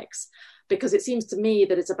economics, because it seems to me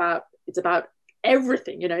that it's about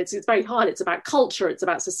everything. It's very hard. It's about culture. It's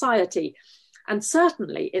about society. And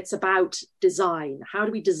certainly it's about design. How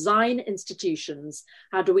do we design institutions?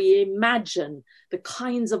 How do we imagine the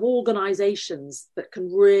kinds of organizations that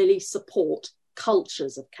can really support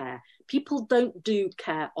cultures of care? People don't do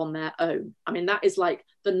care on their own. I mean, that is like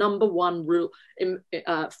the number one rule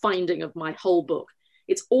finding of my whole book.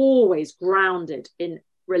 It's always grounded in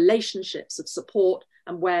relationships of support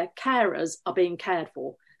and where carers are being cared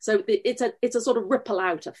for. So it's a sort of ripple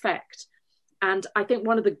out effect. And I think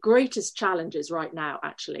one of the greatest challenges right now,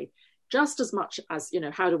 actually, just as much as,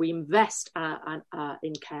 how do we invest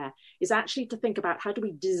in care, is actually to think about how do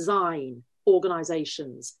we design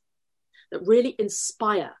organizations that really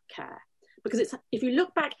inspire care. Because if you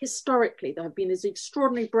look back historically, there have been these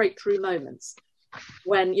extraordinary breakthrough moments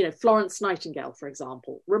when, Florence Nightingale, for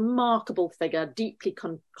example, remarkable figure, deeply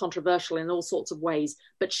controversial in all sorts of ways,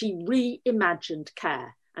 but she reimagined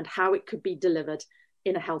care and how it could be delivered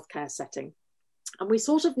in a healthcare setting. And we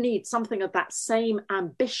sort of need something of that same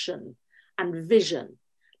ambition and vision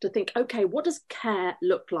to think, okay, what does care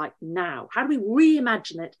look like now? How do we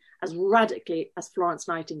reimagine it as radically as Florence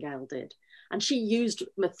Nightingale did? And she used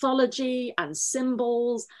mythology and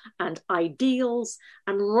symbols and ideals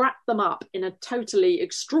and wrapped them up in a totally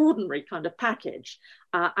extraordinary kind of package.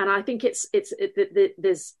 And I think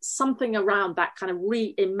there's something around that kind of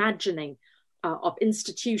reimagining of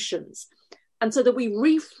institutions. And so that we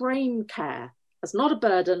reframe care as not a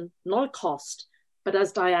burden, not a cost, but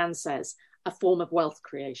as Diane says, a form of wealth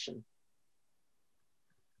creation.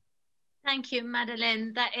 Thank you,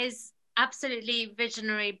 Madeleine. That is absolutely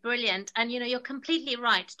visionary, brilliant. And, you're completely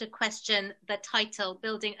right to question the title,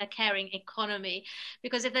 Building a Caring Economy,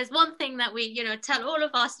 because if there's one thing that we, tell all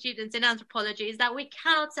of our students in anthropology is that we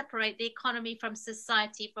cannot separate the economy from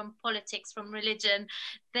society, from politics, from religion.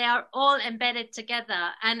 They are all embedded together.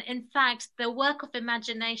 And in fact, the work of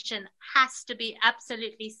imagination has to be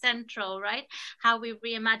absolutely central, right? How we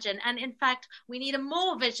reimagine. And in fact, we need a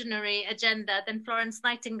more visionary agenda than Florence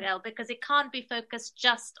Nightingale, because it can't be focused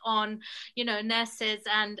just on, nurses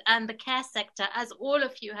and the care sector, as all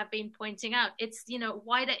of you have been pointing out. It's,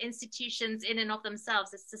 wider institutions in and of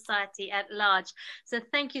themselves, it's society at large. So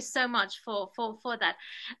thank you so much for that.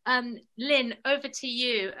 Lynn, over to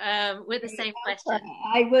you with the same question.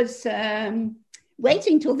 I was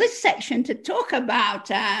waiting till this section to talk about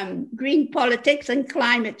green politics and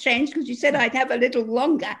climate change, because you said I'd have a little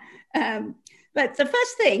longer. But the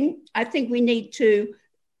first thing I think we need to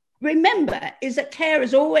remember is that care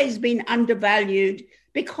has always been undervalued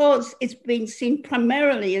because it's been seen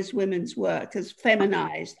primarily as women's work, as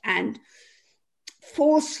feminized and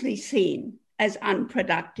falsely seen as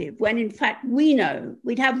unproductive, when in fact we know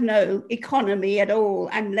we'd have no economy at all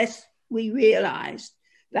unless we realized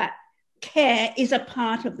that care is a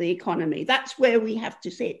part of the economy. That's where we have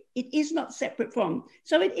to sit. It is not separate from.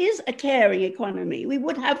 So it is a caring economy. We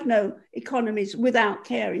would have no economies without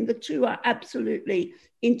caring. The two are absolutely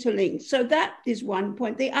interlinked. So that is one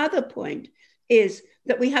point. The other point is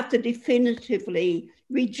that we have to definitively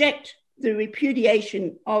reject the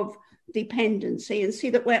repudiation of dependency and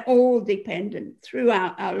see that we're all dependent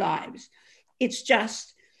throughout our lives. It's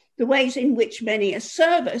just the ways in which many are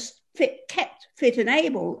serviced, kept fit and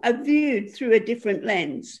able, are viewed through a different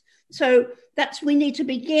lens. So we need to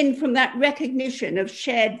begin from that recognition of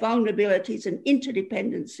shared vulnerabilities and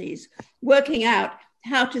interdependencies, working out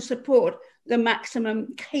how to support the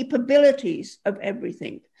maximum capabilities of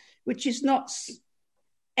everything, which is not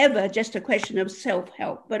ever just a question of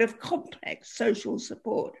self-help, but of complex social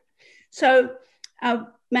support. So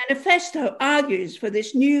our manifesto argues for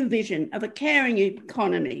this new vision of a caring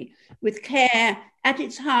economy with care at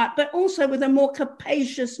its heart, but also with a more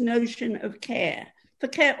capacious notion of care. For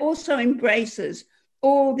care also embraces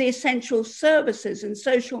all the essential services and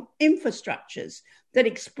social infrastructures that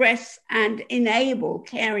express and enable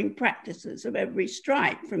caring practices of every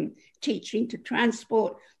stripe, from teaching to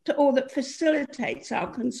transport to all that facilitates our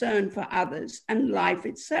concern for others and life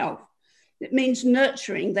itself. It means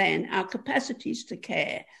nurturing then our capacities to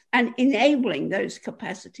care and enabling those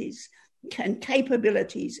capacities and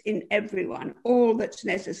capabilities in everyone, all that's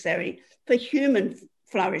necessary for human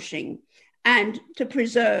flourishing and to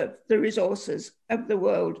preserve the resources of the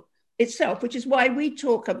world itself, which is why we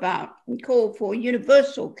talk about and call for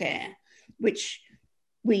universal care, which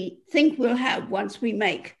we think we'll have once we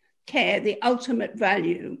make care the ultimate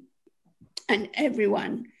value and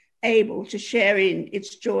everyone able to share in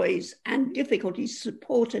its joys and difficulties,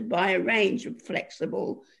 supported by a range of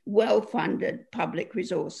flexible, well-funded public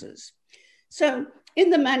resources. So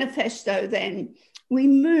in the manifesto, then, we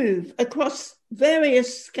move across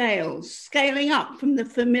various scales, scaling up from the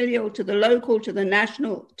familial to the local, to the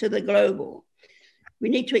national, to the global. We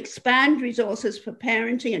need to expand resources for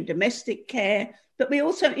parenting and domestic care, but we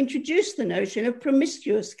also introduce the notion of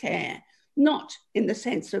promiscuous care, not in the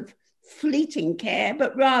sense of fleeting care,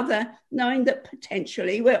 but rather knowing that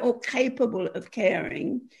potentially we're all capable of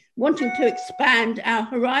caring, wanting to expand our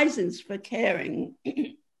horizons for caring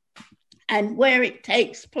and where it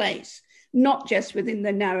takes place, not just within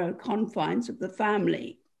the narrow confines of the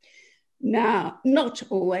family. Now, not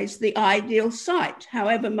always the ideal site,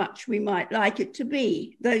 however much we might like it to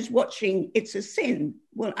be. Those watching It's a Sin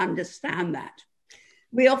will understand that.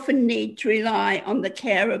 We often need to rely on the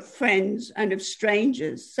care of friends and of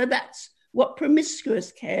strangers. So that's what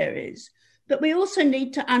promiscuous care is. But we also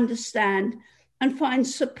need to understand and find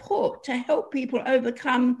support to help people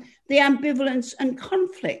overcome the ambivalence and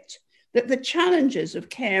conflict that the challenges of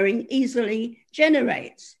caring easily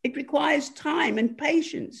generates. It requires time and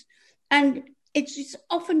patience, and it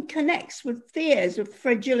often connects with fears of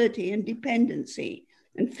fragility and dependency,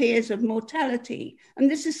 and fears of mortality.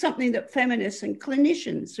 And this is something that feminists and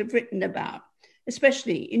clinicians have written about,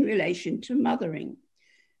 especially in relation to mothering.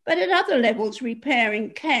 But at other levels, repairing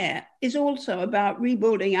care is also about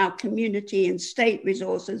rebuilding our community and state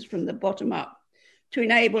resources from the bottom up to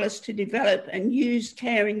enable us to develop and use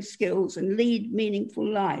caring skills and lead meaningful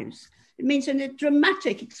lives. It means a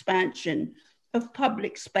dramatic expansion of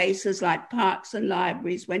public spaces like parks and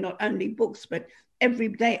libraries, where not only books, but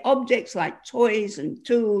everyday objects like toys and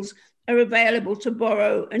tools are available to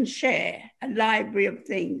borrow and share, a library of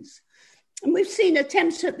things. And we've seen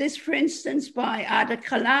attempts at this, for instance, by Ada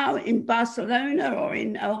Colau in Barcelona, or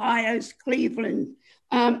in Ohio's Cleveland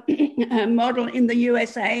model in the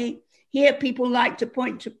USA. Here, people like to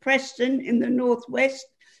point to Preston in the Northwest,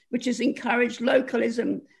 which has encouraged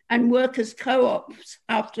localism and workers' co-ops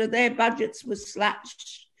after their budgets were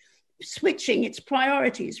slashed, switching its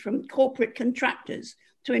priorities from corporate contractors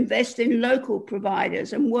to invest in local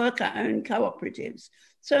providers and worker-owned cooperatives.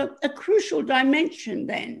 So a crucial dimension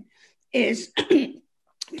then is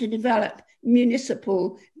to develop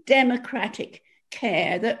municipal democratic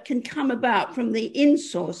care that can come about from the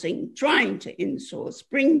insourcing, trying to insource,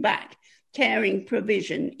 bring back caring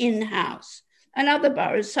provision in-house. And other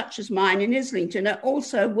boroughs, such as mine in Islington, are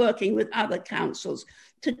also working with other councils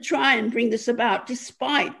to try and bring this about,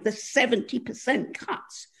 despite the 70%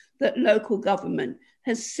 cuts that local government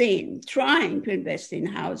has seen, trying to invest in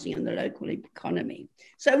housing and the local economy.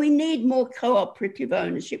 So we need more cooperative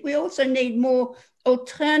ownership. We also need more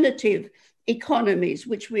alternative economies,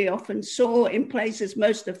 which we often saw in places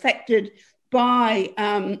most affected by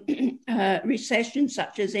recession,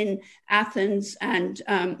 such as in Athens and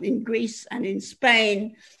in Greece and in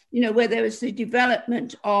Spain, where there was the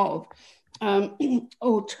development of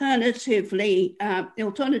alternative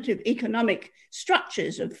economic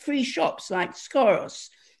structures of free shops like Skoros,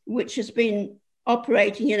 which has been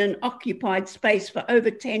operating in an occupied space for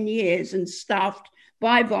over 10 years and staffed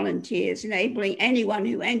by volunteers, enabling anyone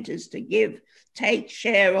who enters to give, take,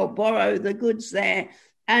 share, or borrow the goods there.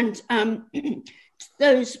 And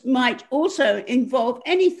those might also involve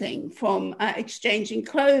anything from exchanging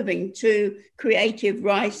clothing to creative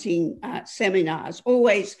writing seminars,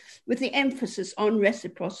 always with the emphasis on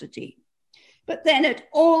reciprocity. But then at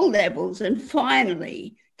all levels, and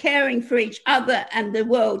finally, caring for each other and the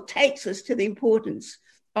world takes us to the importance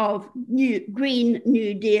of Green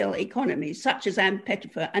New Deal economies, such as Ann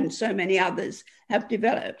Pettifer and so many others have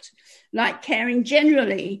developed. Like caring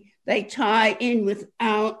generally, they tie in with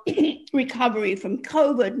our recovery from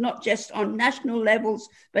COVID, not just on national levels,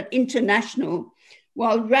 but international,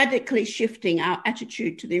 while radically shifting our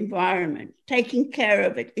attitude to the environment, taking care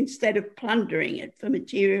of it instead of plundering it for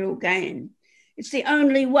material gain. It's the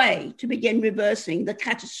only way to begin reversing the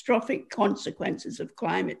catastrophic consequences of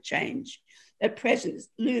climate change, at present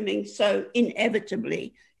looming so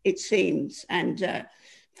inevitably, it seems, and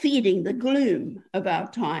feeding the gloom of our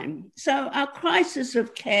time. So our crisis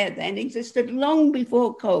of care then existed long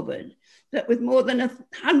before COVID, that with more than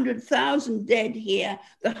 100,000 dead here,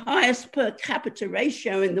 the highest per capita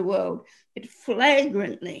ratio in the world, it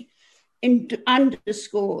flagrantly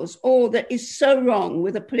underscores all that is so wrong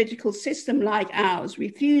with a political system like ours,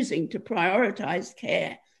 refusing to prioritize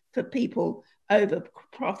care for people over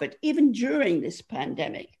profit, even during this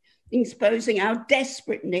pandemic, exposing our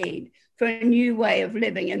desperate need for a new way of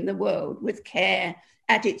living in the world with care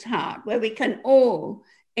at its heart, where we can all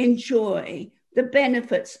enjoy the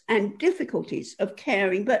benefits and difficulties of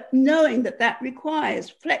caring, but knowing that that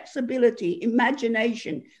requires flexibility,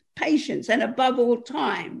 imagination, patience, and above all,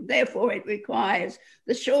 time. Therefore, it requires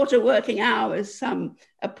the shorter working hours some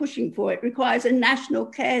are pushing for. It requires a national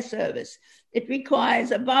care service. It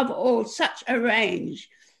requires, above all, such a range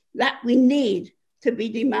that we need to be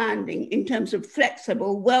demanding in terms of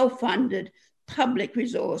flexible, well-funded public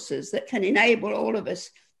resources that can enable all of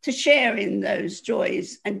us to share in those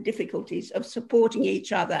joys and difficulties of supporting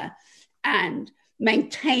each other and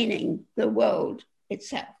maintaining the world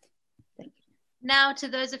itself. Now, to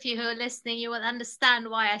those of you who are listening, you will understand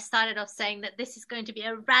why I started off saying that this is going to be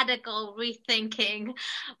a radical rethinking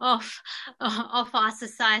of our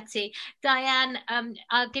society. Diane,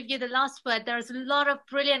 I'll give you the last word. There's a lot of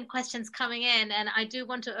brilliant questions coming in, and I do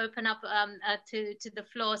want to open up to the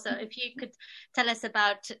floor. So if you could tell us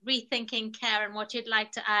about rethinking care and what you'd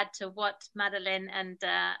like to add to what Madeleine and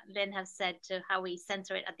Lynn have said to how we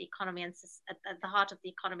center it at the economy and at the heart of the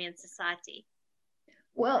economy and society.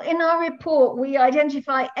 Well, in our report, we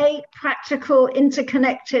identify 8 practical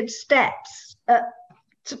interconnected steps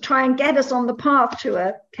to try and get us on the path to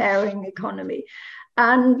a caring economy.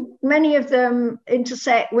 And many of them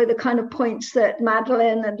intersect with the kind of points that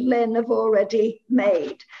Madeleine and Lynn have already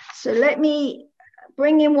made. So let me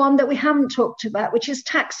bring in one that we haven't talked about, which is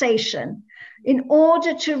taxation. In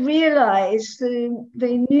order to realize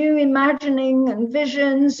the new imagining and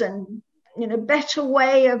visions and better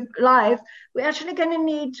way of life, we're actually going to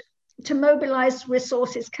need to mobilize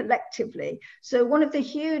resources collectively. So one of the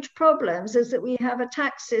huge problems is that we have a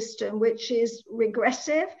tax system which is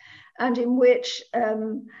regressive and in which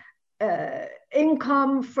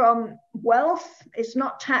income from wealth is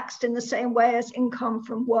not taxed in the same way as income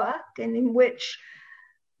from work, and in which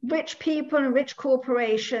rich people and rich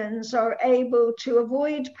corporations are able to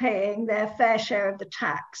avoid paying their fair share of the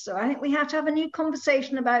tax. So I think we have to have a new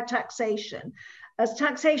conversation about taxation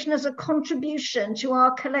as a contribution to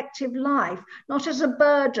our collective life, not as a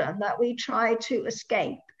burden that we try to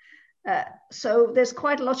escape. So there's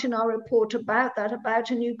quite a lot in our report about that, about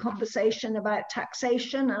a new conversation about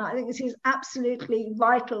taxation. And I think this is absolutely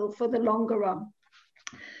vital for the longer run.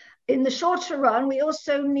 In the shorter run, we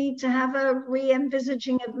also need to have a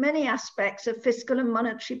re-envisaging of many aspects of fiscal and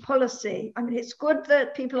monetary policy. I mean, it's good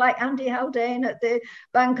that people like Andy Haldane at the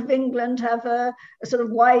Bank of England have a sort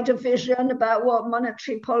of wider vision about what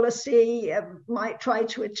monetary policy might try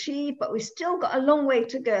to achieve, but we've still got a long way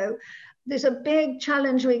to go. There's a big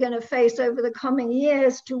challenge we're going to face over the coming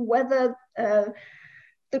years to whether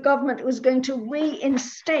the government was going to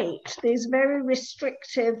reinstate these very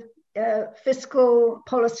restrictive fiscal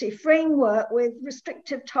policy framework with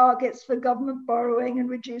restrictive targets for government borrowing and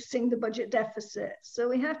reducing the budget deficit. So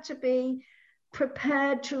we have to be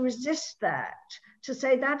prepared to resist that, to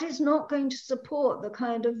say that is not going to support the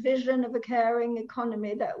kind of vision of a caring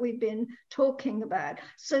economy that we've been talking about.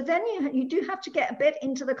 So then you do have to get a bit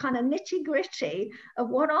into the kind of nitty-gritty of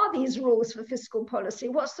what are these rules for fiscal policy?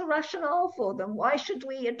 What's the rationale for them? Why should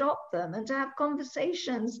we adopt them? And to have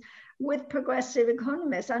conversations with progressive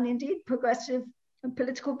economists and indeed progressive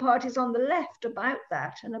political parties on the left about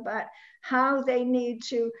that and about how they need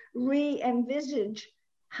to re-envisage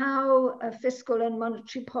how a fiscal and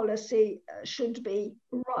monetary policy should be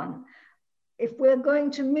run. If we're going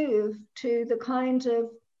to move to the kind of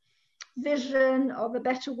vision of a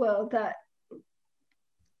better world that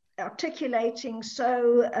articulating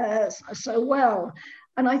so well,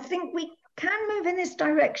 and I think we can move in this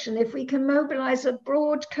direction if we can mobilize a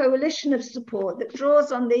broad coalition of support that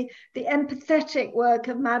draws on the empathetic work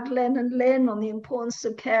of Madeleine and Lynn on the importance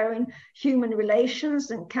of care in human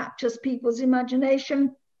relations and captures people's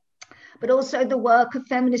imagination, but also the work of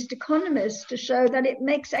feminist economists to show that it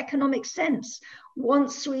makes economic sense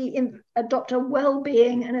once we adopt a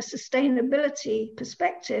well-being and a sustainability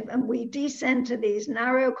perspective and we decenter these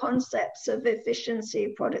narrow concepts of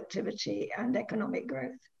efficiency, productivity, and economic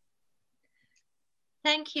growth.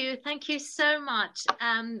 Thank you so much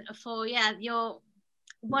for your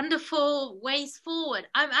wonderful ways forward.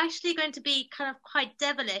 I'm actually going to be kind of quite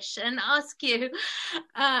devilish and ask you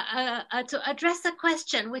to address a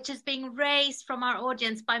question which is being raised from our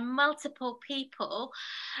audience by multiple people,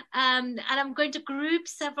 and I'm going to group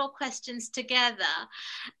several questions together.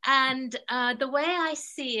 And the way I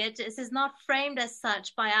see it is not framed as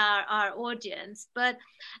such by our audience, but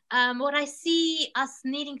what I see us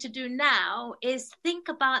needing to do now is think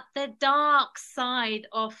about the dark side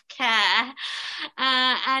of care.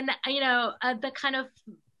 And the kind of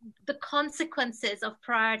the consequences of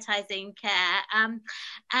prioritizing care.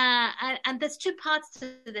 And there's two parts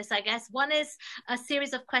to this, I guess. One is a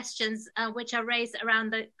series of questions which are raised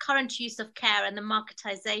around the current use of care and the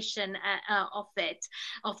marketization of it,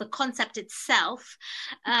 of the concept itself,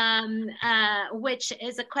 which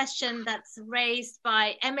is a question that's raised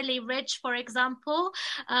by Emily Ridge, for example,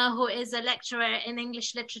 who is a lecturer in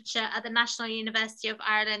English literature at the National University of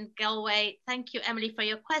Ireland, Galway. Thank you, Emily, for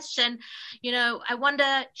your question. You know, I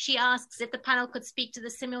wonder, she asks if the panel could speak to the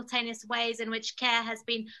simultaneous ways in which care has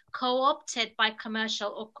been co-opted by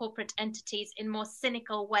commercial or corporate entities in more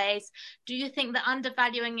cynical ways. Do you think the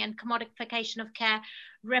undervaluing and commodification of care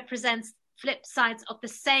represents flip sides of the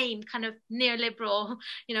same kind of neoliberal,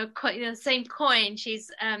 same coin? She's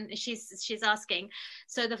asking.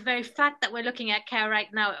 So the very fact that we're looking at care right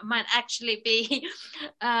now might actually be,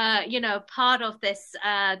 part of this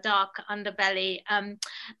dark underbelly.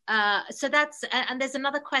 So that's, and there's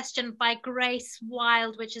another question by Grace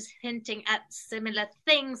Wild, which is hinting at similar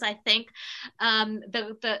things, I think.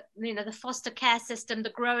 The foster care system, the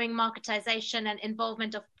growing marketization and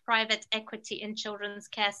involvement of private equity in children's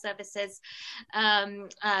care services.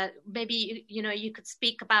 Maybe you could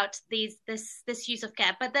speak about this use of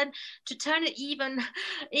care, but then to turn it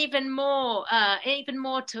even more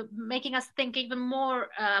to making us think even more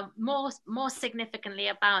significantly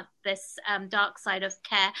about this dark side of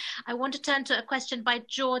care. I want to turn to a question by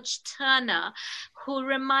George Turner, who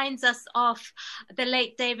reminds us of the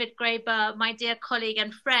late David Graeber, my dear colleague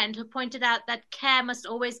and friend, who pointed out that care must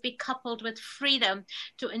always be coupled with freedom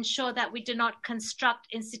to ensure that we do not construct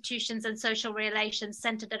institutions and social relations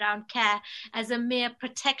centered around care as a mere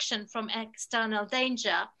protection from external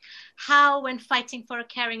danger. How, when fighting for a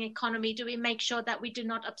caring economy, do we make sure that we do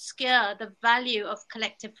not obscure the value of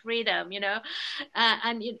collective freedom,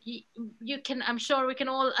 and you can, I'm sure we can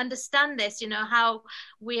all understand this, how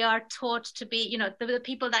we are taught to be, the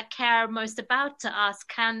people that care most about us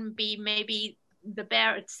can be maybe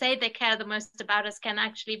say they care the most about us can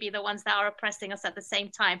actually be the ones that are oppressing us at the same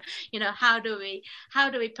time. How do we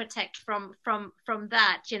protect from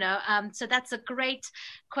that? So that's a great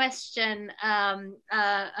question,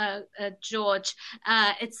 George.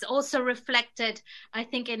 It's also reflected, I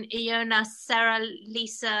think, in Iona Sarah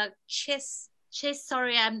Lisa Chis.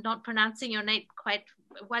 Sorry, I'm not pronouncing your name quite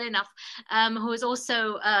well enough, who is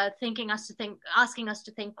also asking us to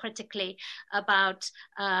think critically about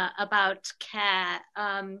care.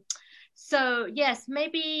 So yes,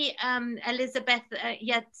 maybe Elizabeth,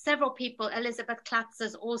 several people. Elizabeth Klatz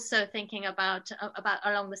is also thinking about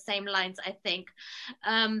along the same lines, I think.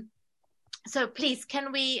 So please,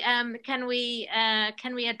 can we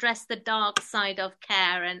address the dark side of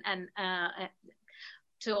care and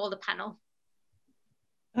to all the panel?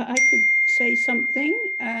 I could say something,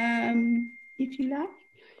 if you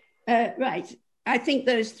like. Right. I think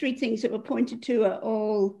those three things that were pointed to are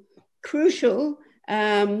all crucial.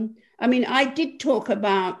 I did talk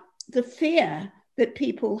about the fear that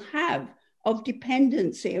people have of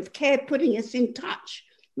dependency, of care putting us in touch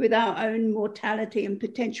with our own mortality and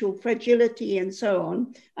potential fragility and so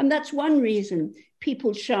on. And that's one reason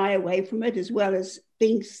people shy away from it, as well as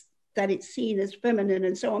being that it's seen as feminine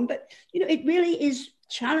and so on. But, it really is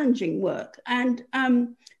challenging work, and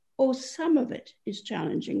or some of it is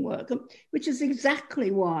challenging work, which is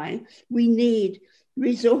exactly why we need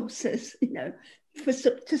resources,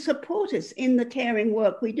 to support us in the caring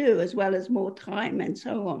work we do, as well as more time and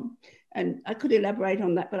so on. And I could elaborate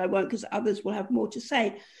on that, but I won't, because others will have more to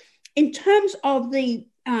say. In terms of the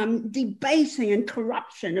debasing and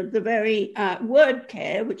corruption of the very word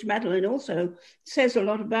care, which Madeleine also says a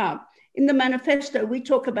lot about, in the manifesto, we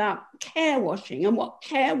talk about care washing, and what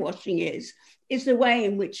care washing is the way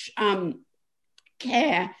in which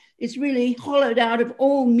care is really hollowed out of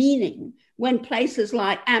all meaning when places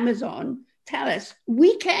like Amazon tell us,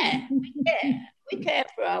 we care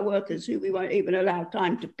for our workers who we won't even allow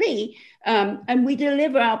time to pee, and we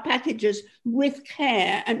deliver our packages with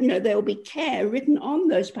care, and there will be care written on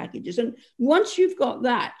those packages. And once you've got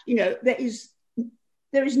that, there is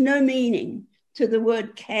no meaning to the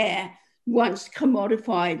word care once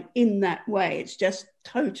commodified in that way. It's just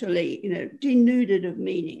totally, denuded of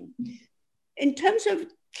meaning. In terms of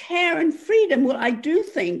care and freedom, well, I do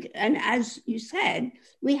think, and as you said,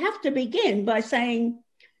 we have to begin by saying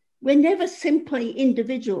we're never simply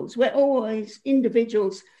individuals. We're always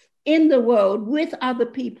individuals in the world with other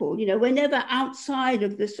people. We're never outside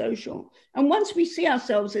of the social. And once we see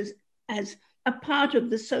ourselves as a part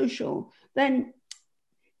of the social, then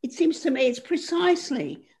it seems to me it's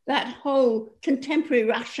precisely that whole contemporary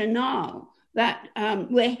rationale that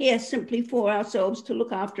we're here simply for ourselves, to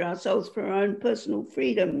look after ourselves for our own personal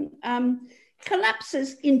freedom,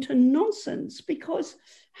 collapses into nonsense. Because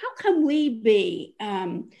how can we be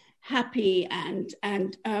happy and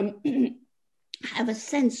have a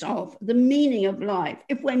sense of the meaning of life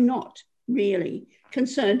if we're not really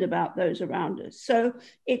concerned about those around us? So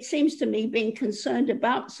it seems to me being concerned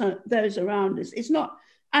about those around us is not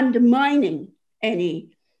undermining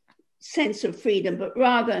any sense of freedom, but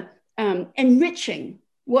rather enriching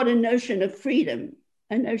what a notion of freedom,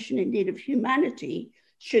 a notion indeed of humanity,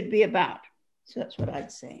 should be about. So that's what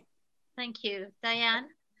I'd say. Thank you. Diane?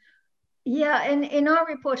 Yeah, in our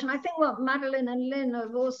report, and I think what Madeleine and Lynn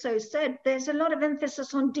have also said, there's a lot of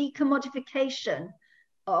emphasis on decommodification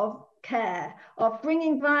of care, of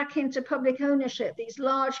bringing back into public ownership these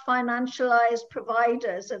large financialized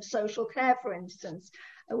providers of social care, for instance.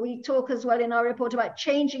 We talk as well in our report about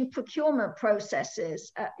changing procurement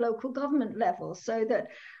processes at local government level, so that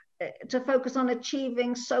to focus on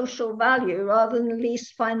achieving social value rather than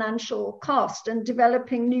least financial cost, and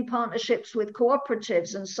developing new partnerships with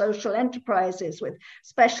cooperatives and social enterprises with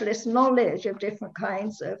specialist knowledge of different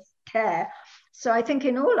kinds of care. So I think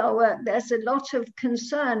in all our work, there's a lot of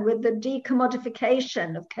concern with the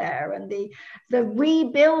decommodification of care and the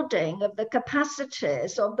rebuilding of the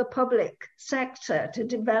capacities of the public sector to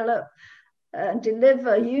develop and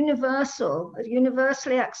deliver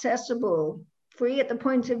universally accessible, free at the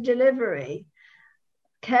point of delivery,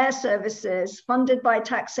 care services funded by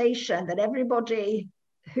taxation that everybody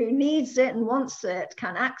who needs it and wants it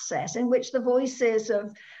can access, in which the voices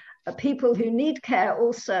of people who need care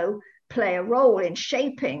also play a role in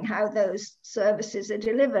shaping how those services are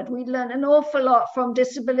delivered. We learn an awful lot from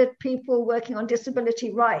disability people working on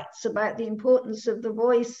disability rights about the importance of the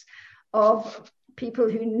voice of people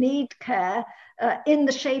who need care in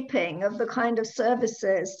the shaping of the kind of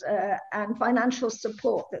services and financial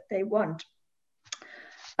support that they want.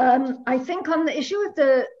 I think on the issue of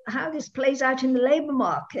how this plays out in the labour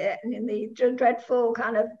market and in the dreadful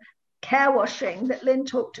kind of care washing that Lynn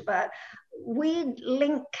talked about, we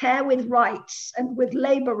link care with rights and with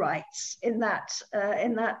labour rights in that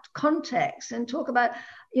context, and talk about,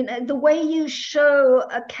 you know, the way you show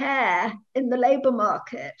a care in the labour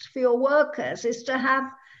market for your workers is to have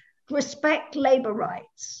respect labour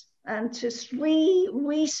rights and to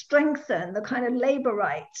re-strengthen the kind of labour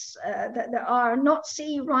rights that there are, not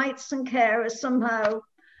see rights and care as somehow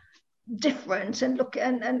different and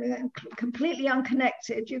completely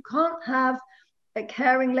unconnected. You can't have a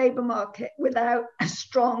caring labour market without a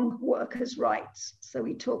strong workers' rights. So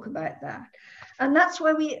we talk about that. And that's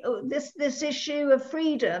why this issue of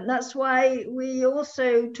freedom, that's why we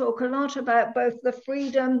also talk a lot about both the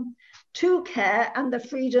freedom to care and the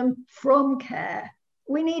freedom from care.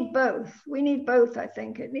 We need both. We need both, I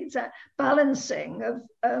think. It needs that balancing of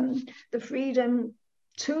the freedom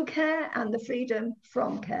to care and the freedom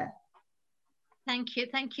from care. Thank you.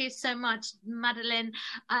 Thank you so much, Madeleine.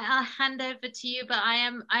 I'll hand over to you, but I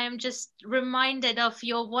am just reminded of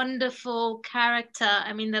your wonderful character.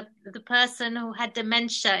 I mean, the person who had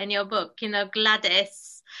dementia in your book, you know, Gladys.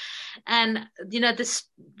 And, you know,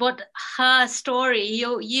 what her story,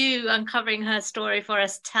 you uncovering her story for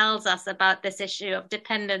us tells us about this issue of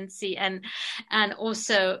dependency and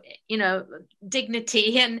also, you know,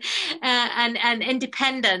 dignity and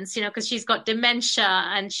independence, you know, because she's got dementia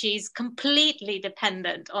and she's completely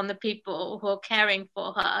dependent on the people who are caring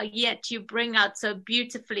for her. Yet you bring out so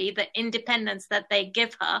beautifully the independence that they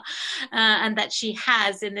give her and that she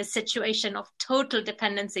has in this situation of total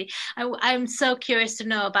dependency. I'm so curious to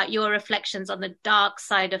know about your reflections on the dark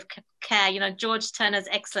side of care. You know, George Turner's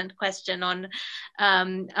excellent question on how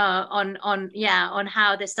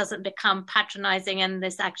this doesn't become patronizing and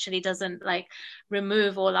this actually doesn't like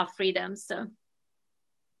remove all our freedoms. So,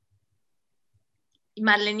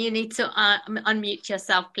 Madeleine, you need to unmute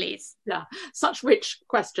yourself, please. Yeah, such rich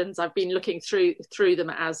questions. I've been looking through them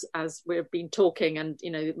as we've been talking, and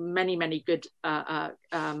you know, many good,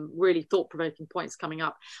 really thought-provoking points coming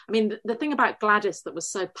up. I mean, the thing about Gladys that was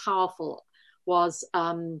so powerful was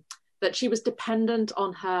that she was dependent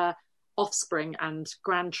on her offspring and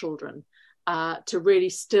grandchildren to really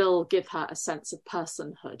still give her a sense of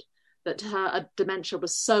personhood. That her dementia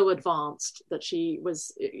was so advanced that she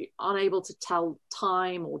was unable to tell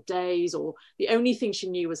time or days, or the only thing she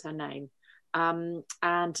knew was her name. And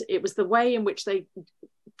it was the way in which they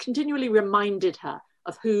continually reminded her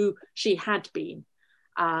of who she had been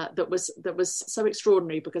that was so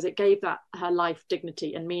extraordinary, because it gave her life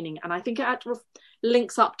dignity and meaning. And I think it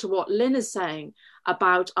links up to what Lynn is saying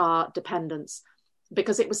about our dependence,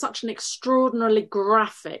 because it was such an extraordinarily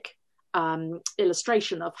graphic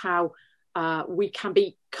illustration of how we can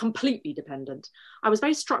be completely dependent. I was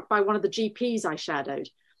very struck by one of the GPs I shadowed,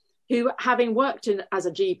 who, having worked as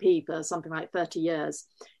a GP for something like 30 years,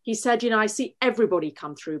 he said, I see everybody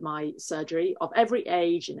come through my surgery of every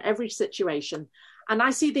age, in every situation. And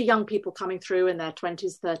I see the young people coming through in their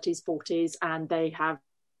 20s, 30s, 40s, and they have,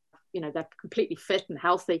 they're completely fit and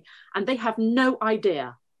healthy, and they have no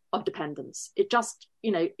idea of dependence. It just,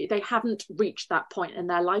 they haven't reached that point in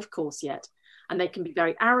their life course yet. And they can be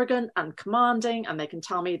very arrogant and commanding, and they can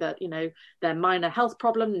tell me that, their minor health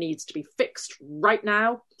problem needs to be fixed right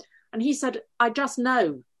now. And he said, I just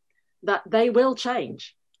know that they will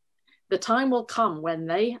change. The time will come when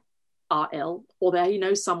they are ill, or they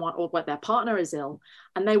know someone, or when their partner is ill,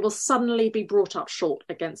 and they will suddenly be brought up short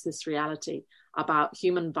against this reality about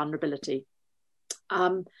human vulnerability.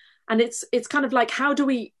 And it's kind of like, how do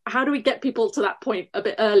we get people to that point a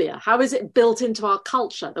bit earlier? How is it built into our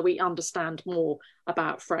culture that we understand more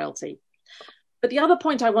about frailty? But the other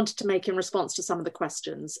point I wanted to make in response to some of the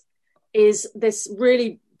questions is this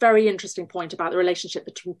really very interesting point about the relationship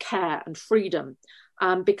between care and freedom,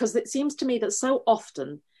 because it seems to me that so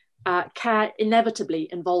often care inevitably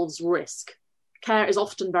involves risk. Care is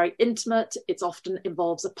often very intimate. It often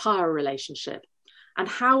involves a power relationship. And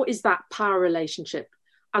how is that power relationship?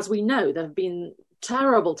 As we know, there have been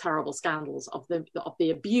terrible, terrible scandals of the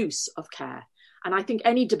abuse of care. And I think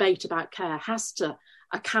any debate about care has to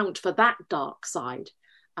account for that dark side.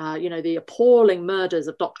 The appalling murders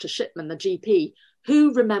of Dr. Shipman, the GP,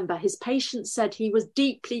 who, remember, his patients said he was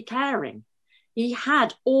deeply caring. He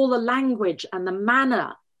had all the language and the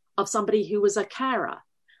manner of somebody who was a carer,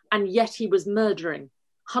 and yet he was murdering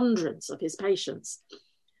hundreds of his patients.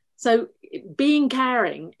 So being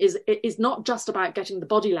caring is not just about getting the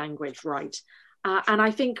body language right. And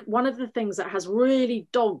I think one of the things that has really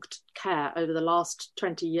dogged care over the last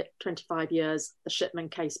 25 years, the Shipman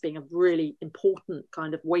case being a really important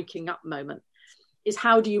kind of waking up moment, is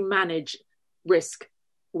how do you manage risk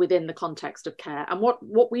within the context of care? And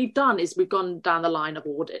what we've done is we've gone down the line of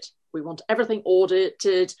audit. We want everything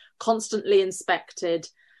audited, constantly inspected.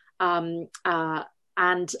 And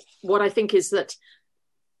what I think is that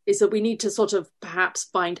we need to sort of perhaps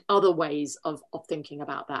find other ways of thinking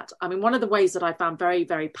about that. I mean, one of the ways that I found very,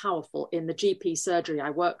 very powerful in the GP surgery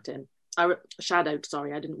I shadowed,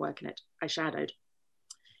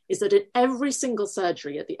 is that in every single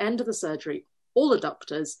surgery, at the end of the surgery, all the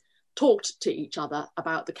doctors talked to each other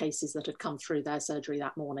about the cases that had come through their surgery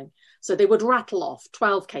that morning. So they would rattle off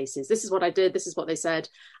 12 cases. This is what I did. This is what they said.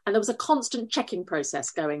 And there was a constant checking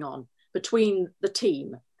process going on between the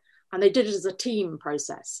team. And they did it as a team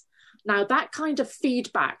process. Now, that kind of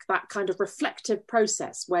feedback, that kind of reflective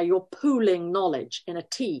process where you're pooling knowledge in a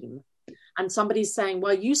team, and somebody's saying,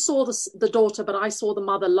 well, you saw the daughter, but I saw the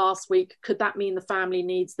mother last week. Could that mean the family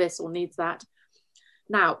needs this or needs that?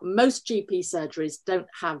 Now, most GP surgeries don't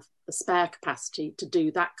have the spare capacity to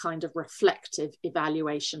do that kind of reflective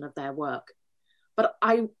evaluation of their work. But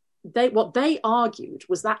what they argued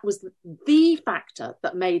was that was the factor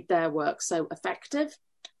that made their work so effective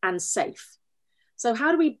and safe. So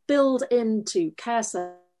how do we build into care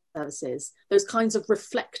services those kinds of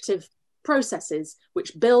reflective processes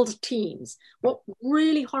which build teams? What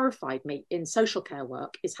really horrified me in social care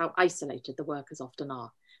work is how isolated the workers often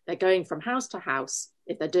are. They're going from house to house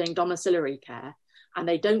if they're doing domiciliary care, and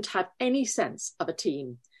they don't have any sense of a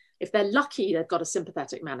team. If they're lucky, they've got a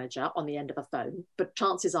sympathetic manager on the end of a phone, but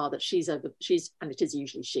chances are that and it is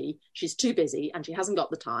usually she's too busy and she hasn't got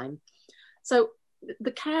the time. So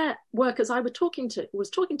the care workers I was talking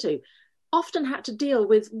to often had to deal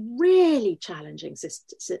with really challenging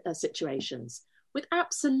situations with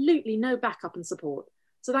absolutely no backup and support.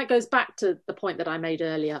 So that goes back to the point that I made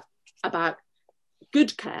earlier about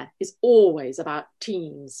good care is always about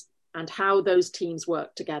teams and how those teams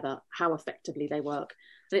work together, how effectively they work.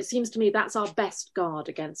 And it seems to me that's our best guard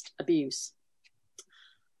against abuse.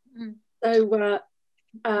 Mm. So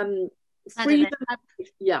freedom,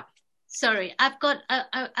 yeah. Sorry, I've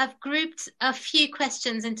grouped a few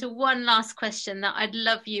questions into one last question that I'd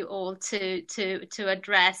love you all to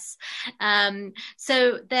address.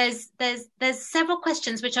 So there's several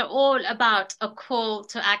questions which are all about a call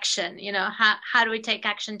to action. How do we take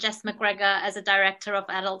action? Jess McGregor, as a director of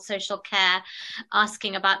adult social care,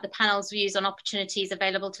 asking about the panel's views on opportunities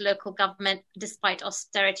available to local government despite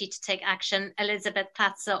austerity to take action. Elizabeth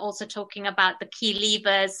Patzer also talking about the key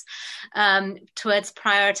levers towards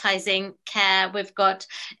prioritising building care. We've got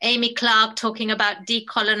Amy Clark talking about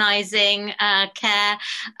decolonizing care.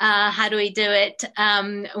 How do we do it?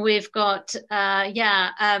 We've got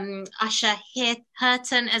Asha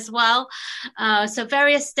Hurton as well. So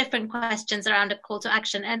various different questions around a call to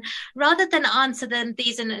action. And rather than answer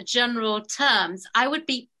these in general terms, I would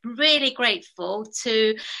be really grateful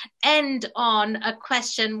to end on a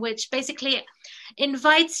question which basically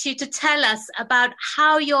invites you to tell us about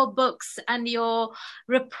how your books and your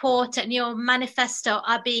report and your manifesto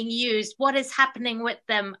are being used. What is happening with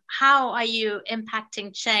them? How are you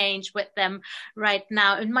impacting change with them right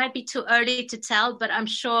now? It might be too early to tell, but I'm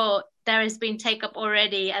sure there has been take up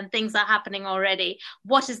already and things are happening already.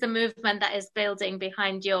 What is the movement that is building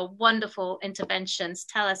behind your wonderful interventions?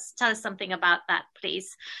 Tell us something about that,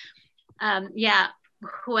 please.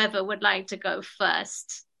 Whoever would like to go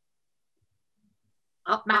first.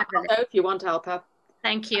 I'll go if you want, Alpa.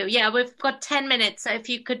 Thank you. Yeah, we've got 10 minutes. So if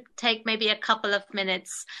you could take maybe a couple of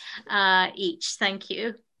minutes each. Thank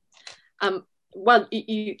you. Well,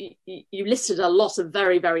 you listed a lot of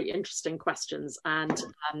very, very interesting questions, and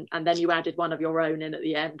then you added one of your own in at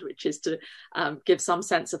the end, which is to give some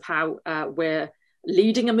sense of how we're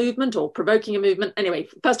leading a movement or provoking a movement. Anyway,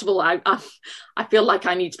 first of all, I feel like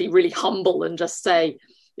I need to be really humble and just say,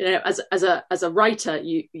 you know, as a writer,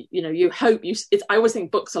 you hope I always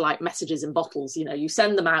think books are like messages in bottles. You know, you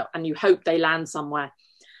send them out and you hope they land somewhere.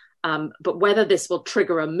 But whether this will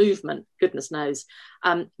trigger a movement, goodness knows.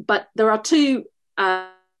 But there are two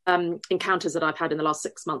encounters that I've had in the last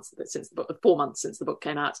 6 months, 4 months since the book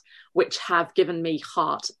came out, which have given me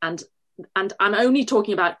heart. And I'm only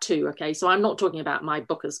talking about two, okay? So I'm not talking about my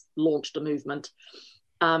book has launched a movement.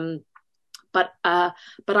 But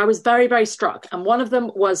I was very, very struck. And one of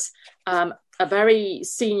them was a very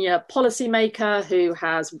senior policymaker who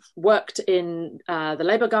has worked in the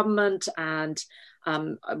Labour government and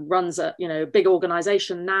runs a big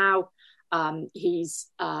organisation now. He's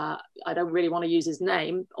I don't really want to use his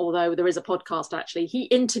name, although there is a podcast actually. He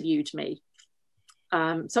interviewed me.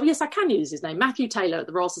 So yes, I can use his name, Matthew Taylor at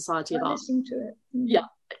the Royal Society of Art. Listen to it.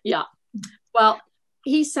 Yeah. Well,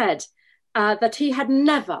 he said that he had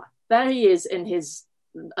never, there he is in his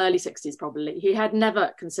early 60s probably, he had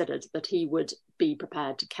never considered that he would be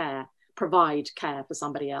prepared to provide care for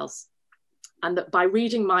somebody else. And that by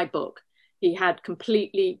reading my book, he had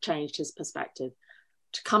completely changed his perspective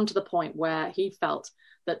to come to the point where he felt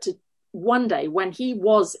that one day when he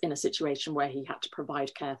was in a situation where he had to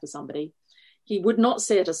provide care for somebody, he would not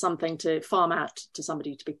see it as something to farm out to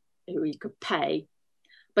somebody who he could pay,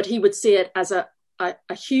 but he would see it as a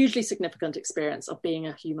hugely significant experience of being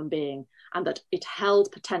a human being, and that it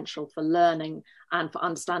held potential for learning and for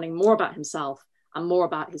understanding more about himself and more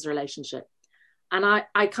about his relationship. And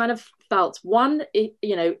I kind of felt, one,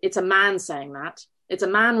 it's a man saying that. It's a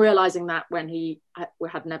man realizing that when he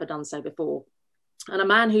had never done so before. And a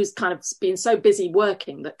man who's kind of been so busy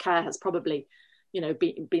working that care has probably,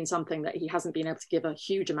 been something that he hasn't been able to give a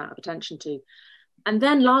huge amount of attention to. And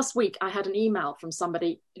then last week, I had an email from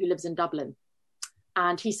somebody who lives in Dublin.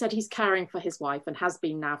 And he said he's caring for his wife and has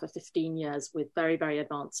been now for 15 years with very, very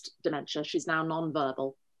advanced dementia. She's now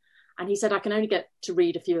non-verbal. And he said, I can only get to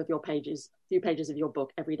read a few pages of your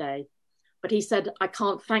book every day. But he said, I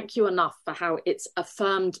can't thank you enough for how it's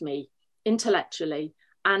affirmed me intellectually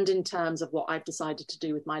and in terms of what I've decided to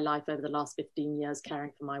do with my life over the last 15 years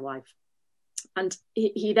caring for my wife. And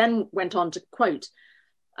he then went on to quote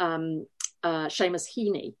Seamus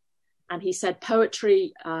Heaney. And he said,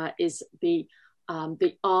 poetry is the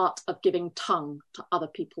art of giving tongue to other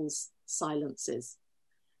people's silences.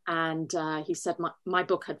 And he said, my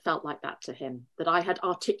book had felt like that to him, that I had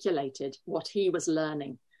articulated what he was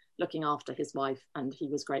learning, looking after his wife, and he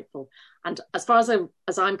was grateful. And as far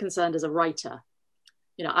as I'm concerned as a writer,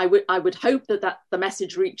 I would hope that the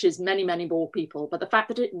message reaches many, many more people, but the fact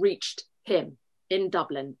that it reached him in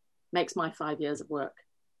Dublin makes my 5 years of work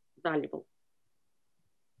valuable.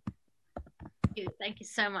 Thank you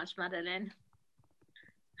so much, Madeleine.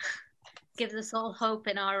 Gives us all hope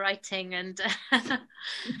in our writing and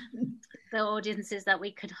the audiences that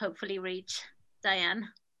we could hopefully reach. Diane?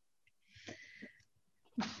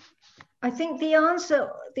 I think the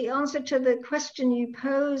answer to the question you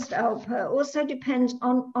posed, Alpa, also depends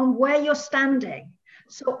on where you're standing.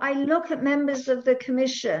 So I look at members of the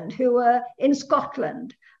Commission who are in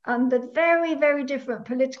Scotland and the very, very different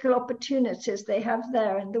political opportunities they have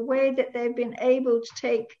there, and the way that they've been able to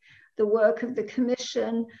take the work of the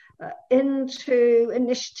Commission into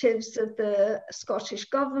initiatives of the Scottish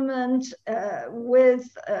Government with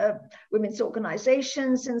women's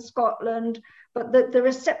organisations in Scotland, but the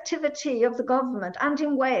receptivity of the government and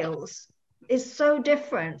in Wales is so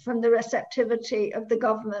different from the receptivity of the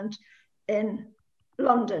government in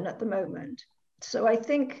London at the moment. So I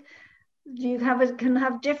think you can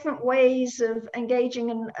have different ways of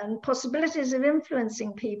engaging and possibilities of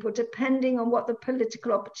influencing people depending on what the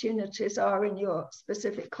political opportunities are in your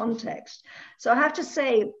specific context. So I have to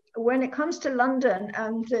say, when it comes to London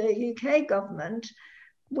and the UK government,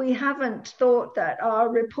 we haven't thought that our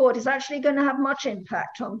report is actually going to have much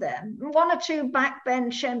impact on them. One or two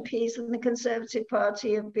backbench MPs in the Conservative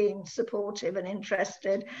Party have been supportive and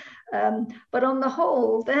interested. But on the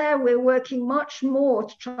whole, there we're working much more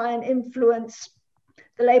to try and influence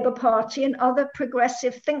the Labour Party and other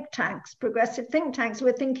progressive think tanks. Progressive think tanks,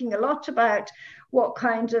 we're thinking a lot about what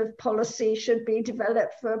kind of policy should be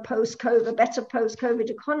developed for a post-COVID, a better post-COVID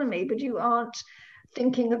economy, but you aren't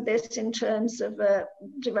thinking of this in terms of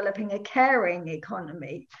developing a caring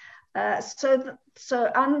economy. So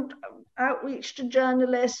outreach to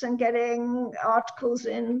journalists and getting articles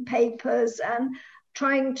in papers and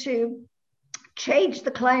trying to change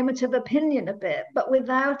the climate of opinion a bit, but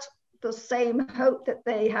without the same hope that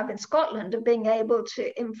they have in Scotland of being able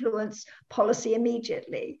to influence policy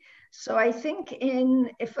immediately. So I think at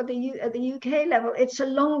the UK level, it's a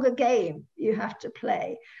longer game you have to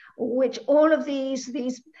play, which all of these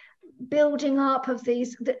building up of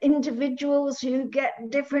the individuals who get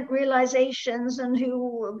different realizations and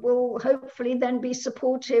who will hopefully then be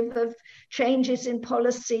supportive of changes in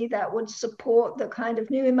policy that would support the kind of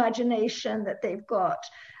new imagination that they've got.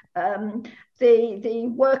 The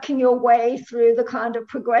working your way through the kind of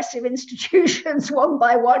progressive institutions one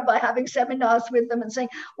by having seminars with them and saying,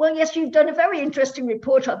 well, yes, you've done a very interesting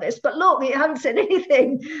report on this, but look, you haven't said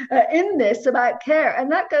anything in this about care.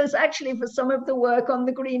 And that goes actually for some of the work on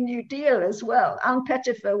the Green New Deal as well. Anne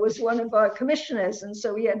Pettifer was one of our commissioners, and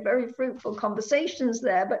so we had very fruitful conversations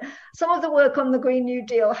there. But some of the work on the Green New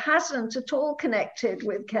Deal hasn't at all connected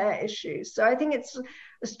with care issues. So I think it's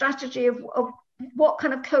a strategy of what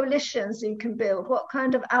kind of coalitions you can build, what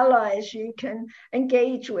kind of allies you can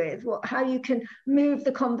engage with, how you can move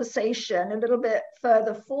the conversation a little bit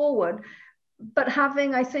further forward. But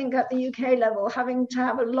I think at the UK level, having to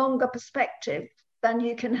have a longer perspective than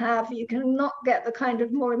you can have, you cannot get the kind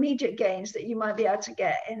of more immediate gains that you might be able to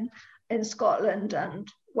get in Scotland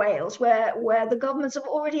and Wales, where the governments have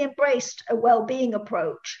already embraced a well-being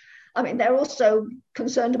approach. I mean, they're also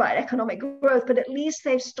concerned about economic growth, but at least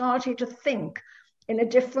they've started to think in a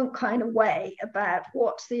different kind of way about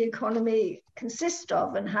what the economy consists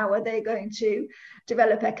of and how are they going to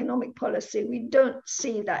develop economic policy. We don't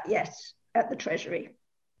see that yet at the Treasury.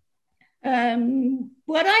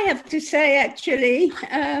 What I have to say, actually,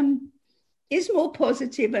 is more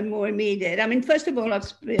positive and more immediate. I mean, first of all, I've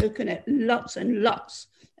spoken at lots and lots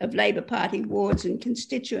of Labour Party wards and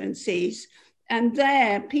constituencies. And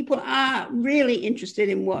there, people are really interested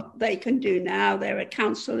in what they can do now. There are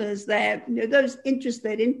councillors there, those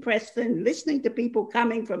interested in Preston, listening to people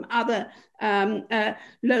coming from other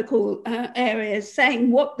local areas,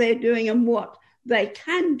 saying what they're doing and what they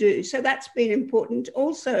can do. So that's been important.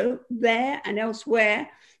 Also, there and elsewhere,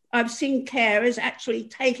 I've seen carers actually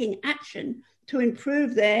taking action to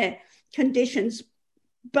improve their conditions,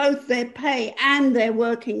 both their pay and their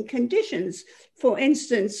working conditions. For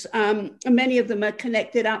instance, many of them are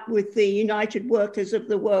connected up with the United Workers of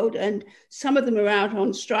the World, and some of them are out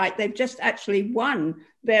on strike. They've just actually won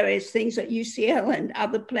various things at UCL and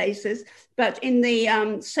other places. But in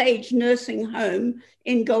the Sage Nursing Home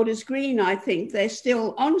in Golders Green, I think they're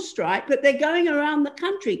still on strike, but they're going around the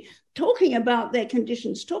country talking about their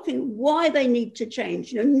conditions, talking why they need to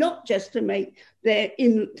change, not just to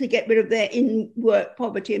get rid of their in-work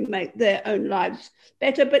poverty and make their own lives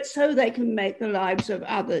better, but so they can make the lives of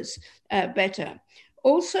others better.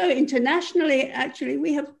 Also, internationally, actually,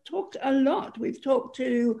 we have talked a lot. We've talked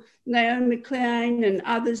to Naomi Klein and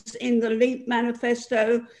others in the LEAP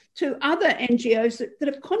manifesto, to other NGOs that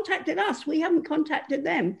have contacted us. We haven't contacted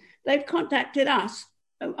them. They've contacted us.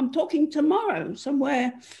 I'm talking tomorrow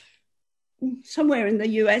somewhere in the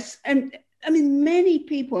US. And I mean, many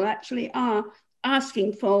people actually are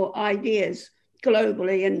asking for ideas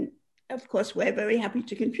globally. And of course, we're very happy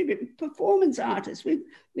to contribute. Performance artists,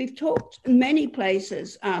 we've talked in many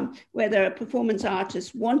places where there are performance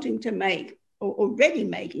artists wanting to make, or already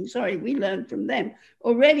making, we learned from them,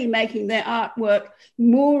 already making their artwork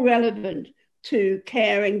more relevant to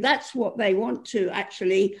caring. That's what they want to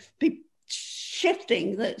actually be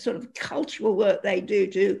shifting, the sort of cultural work they do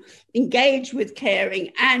to engage with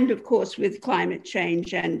caring and, of course, with climate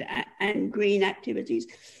change and green activities.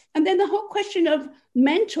 And then the whole question of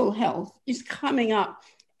mental health is coming up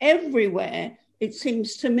everywhere, it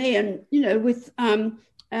seems to me. And, with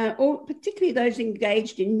or particularly those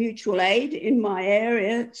engaged in mutual aid in my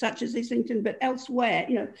area, such as Islington, but elsewhere,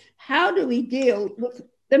 how do we deal with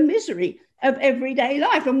the misery of everyday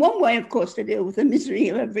life? And one way, of course, to deal with the misery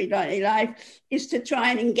of everyday life is to try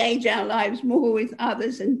and engage our lives more with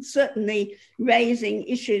others, and certainly raising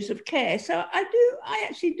issues of care. So I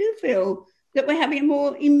actually do feel that we're having a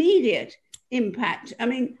more immediate impact. I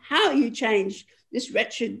mean, how you change this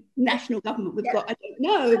wretched national government we've got, I don't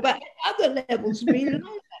know, but at other levels, we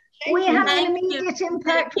have an immediate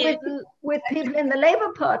impact with people in the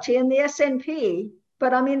Labour Party and the SNP.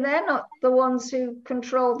 But I mean, they're not the ones who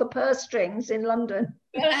control the purse strings in London.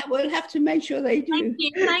 Well, we'll have to make sure they do.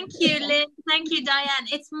 Thank you, Lynn. Thank you, Diane.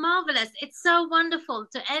 It's marvelous. It's so wonderful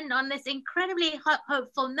to end on this incredibly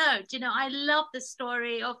hopeful note. I love the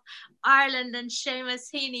story of Ireland and Seamus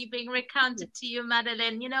Heaney being recounted to you,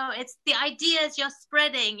 Madeleine. It's the ideas you're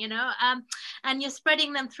spreading, and you're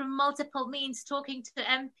spreading them through multiple means, talking to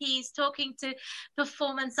MPs, talking to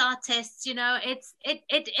performance artists.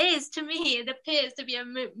 It is, to me, it appears to be a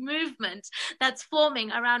movement that's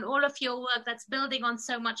forming around all of your work, that's building on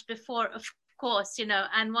so much before, of course,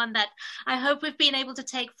 and one that I hope we've been able to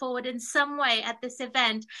take forward in some way at this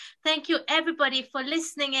event. Thank you, everybody, for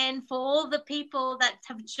listening in, for all the people that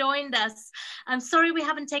have joined us. I'm sorry we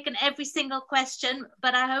haven't taken every single question,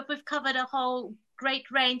 but I hope we've covered a whole great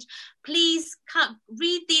range. Please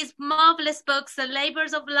read these marvelous books, The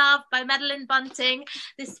Labours of Love by Madeleine Bunting,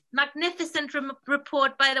 this magnificent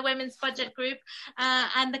report by the Women's Budget Group,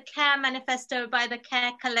 and the Care Manifesto by the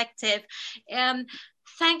Care Collective.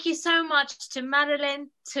 Thank you so much to Madeleine,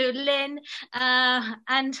 to Lynn,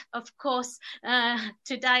 and of course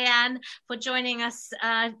to Diane for joining us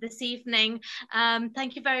this evening.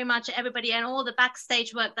 Thank you very much, everybody, and all the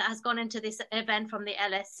backstage work that has gone into this event from the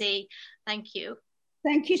LSE. Thank you.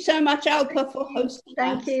 Thank you so much, Alpa, for hosting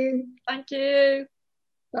us. Thank you. Thank you.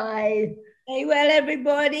 Bye. Stay well,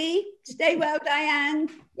 everybody. Stay well, Diane.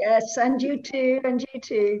 Yes, and you too, and you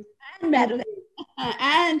too. And Madeleine.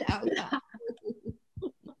 And Alpa.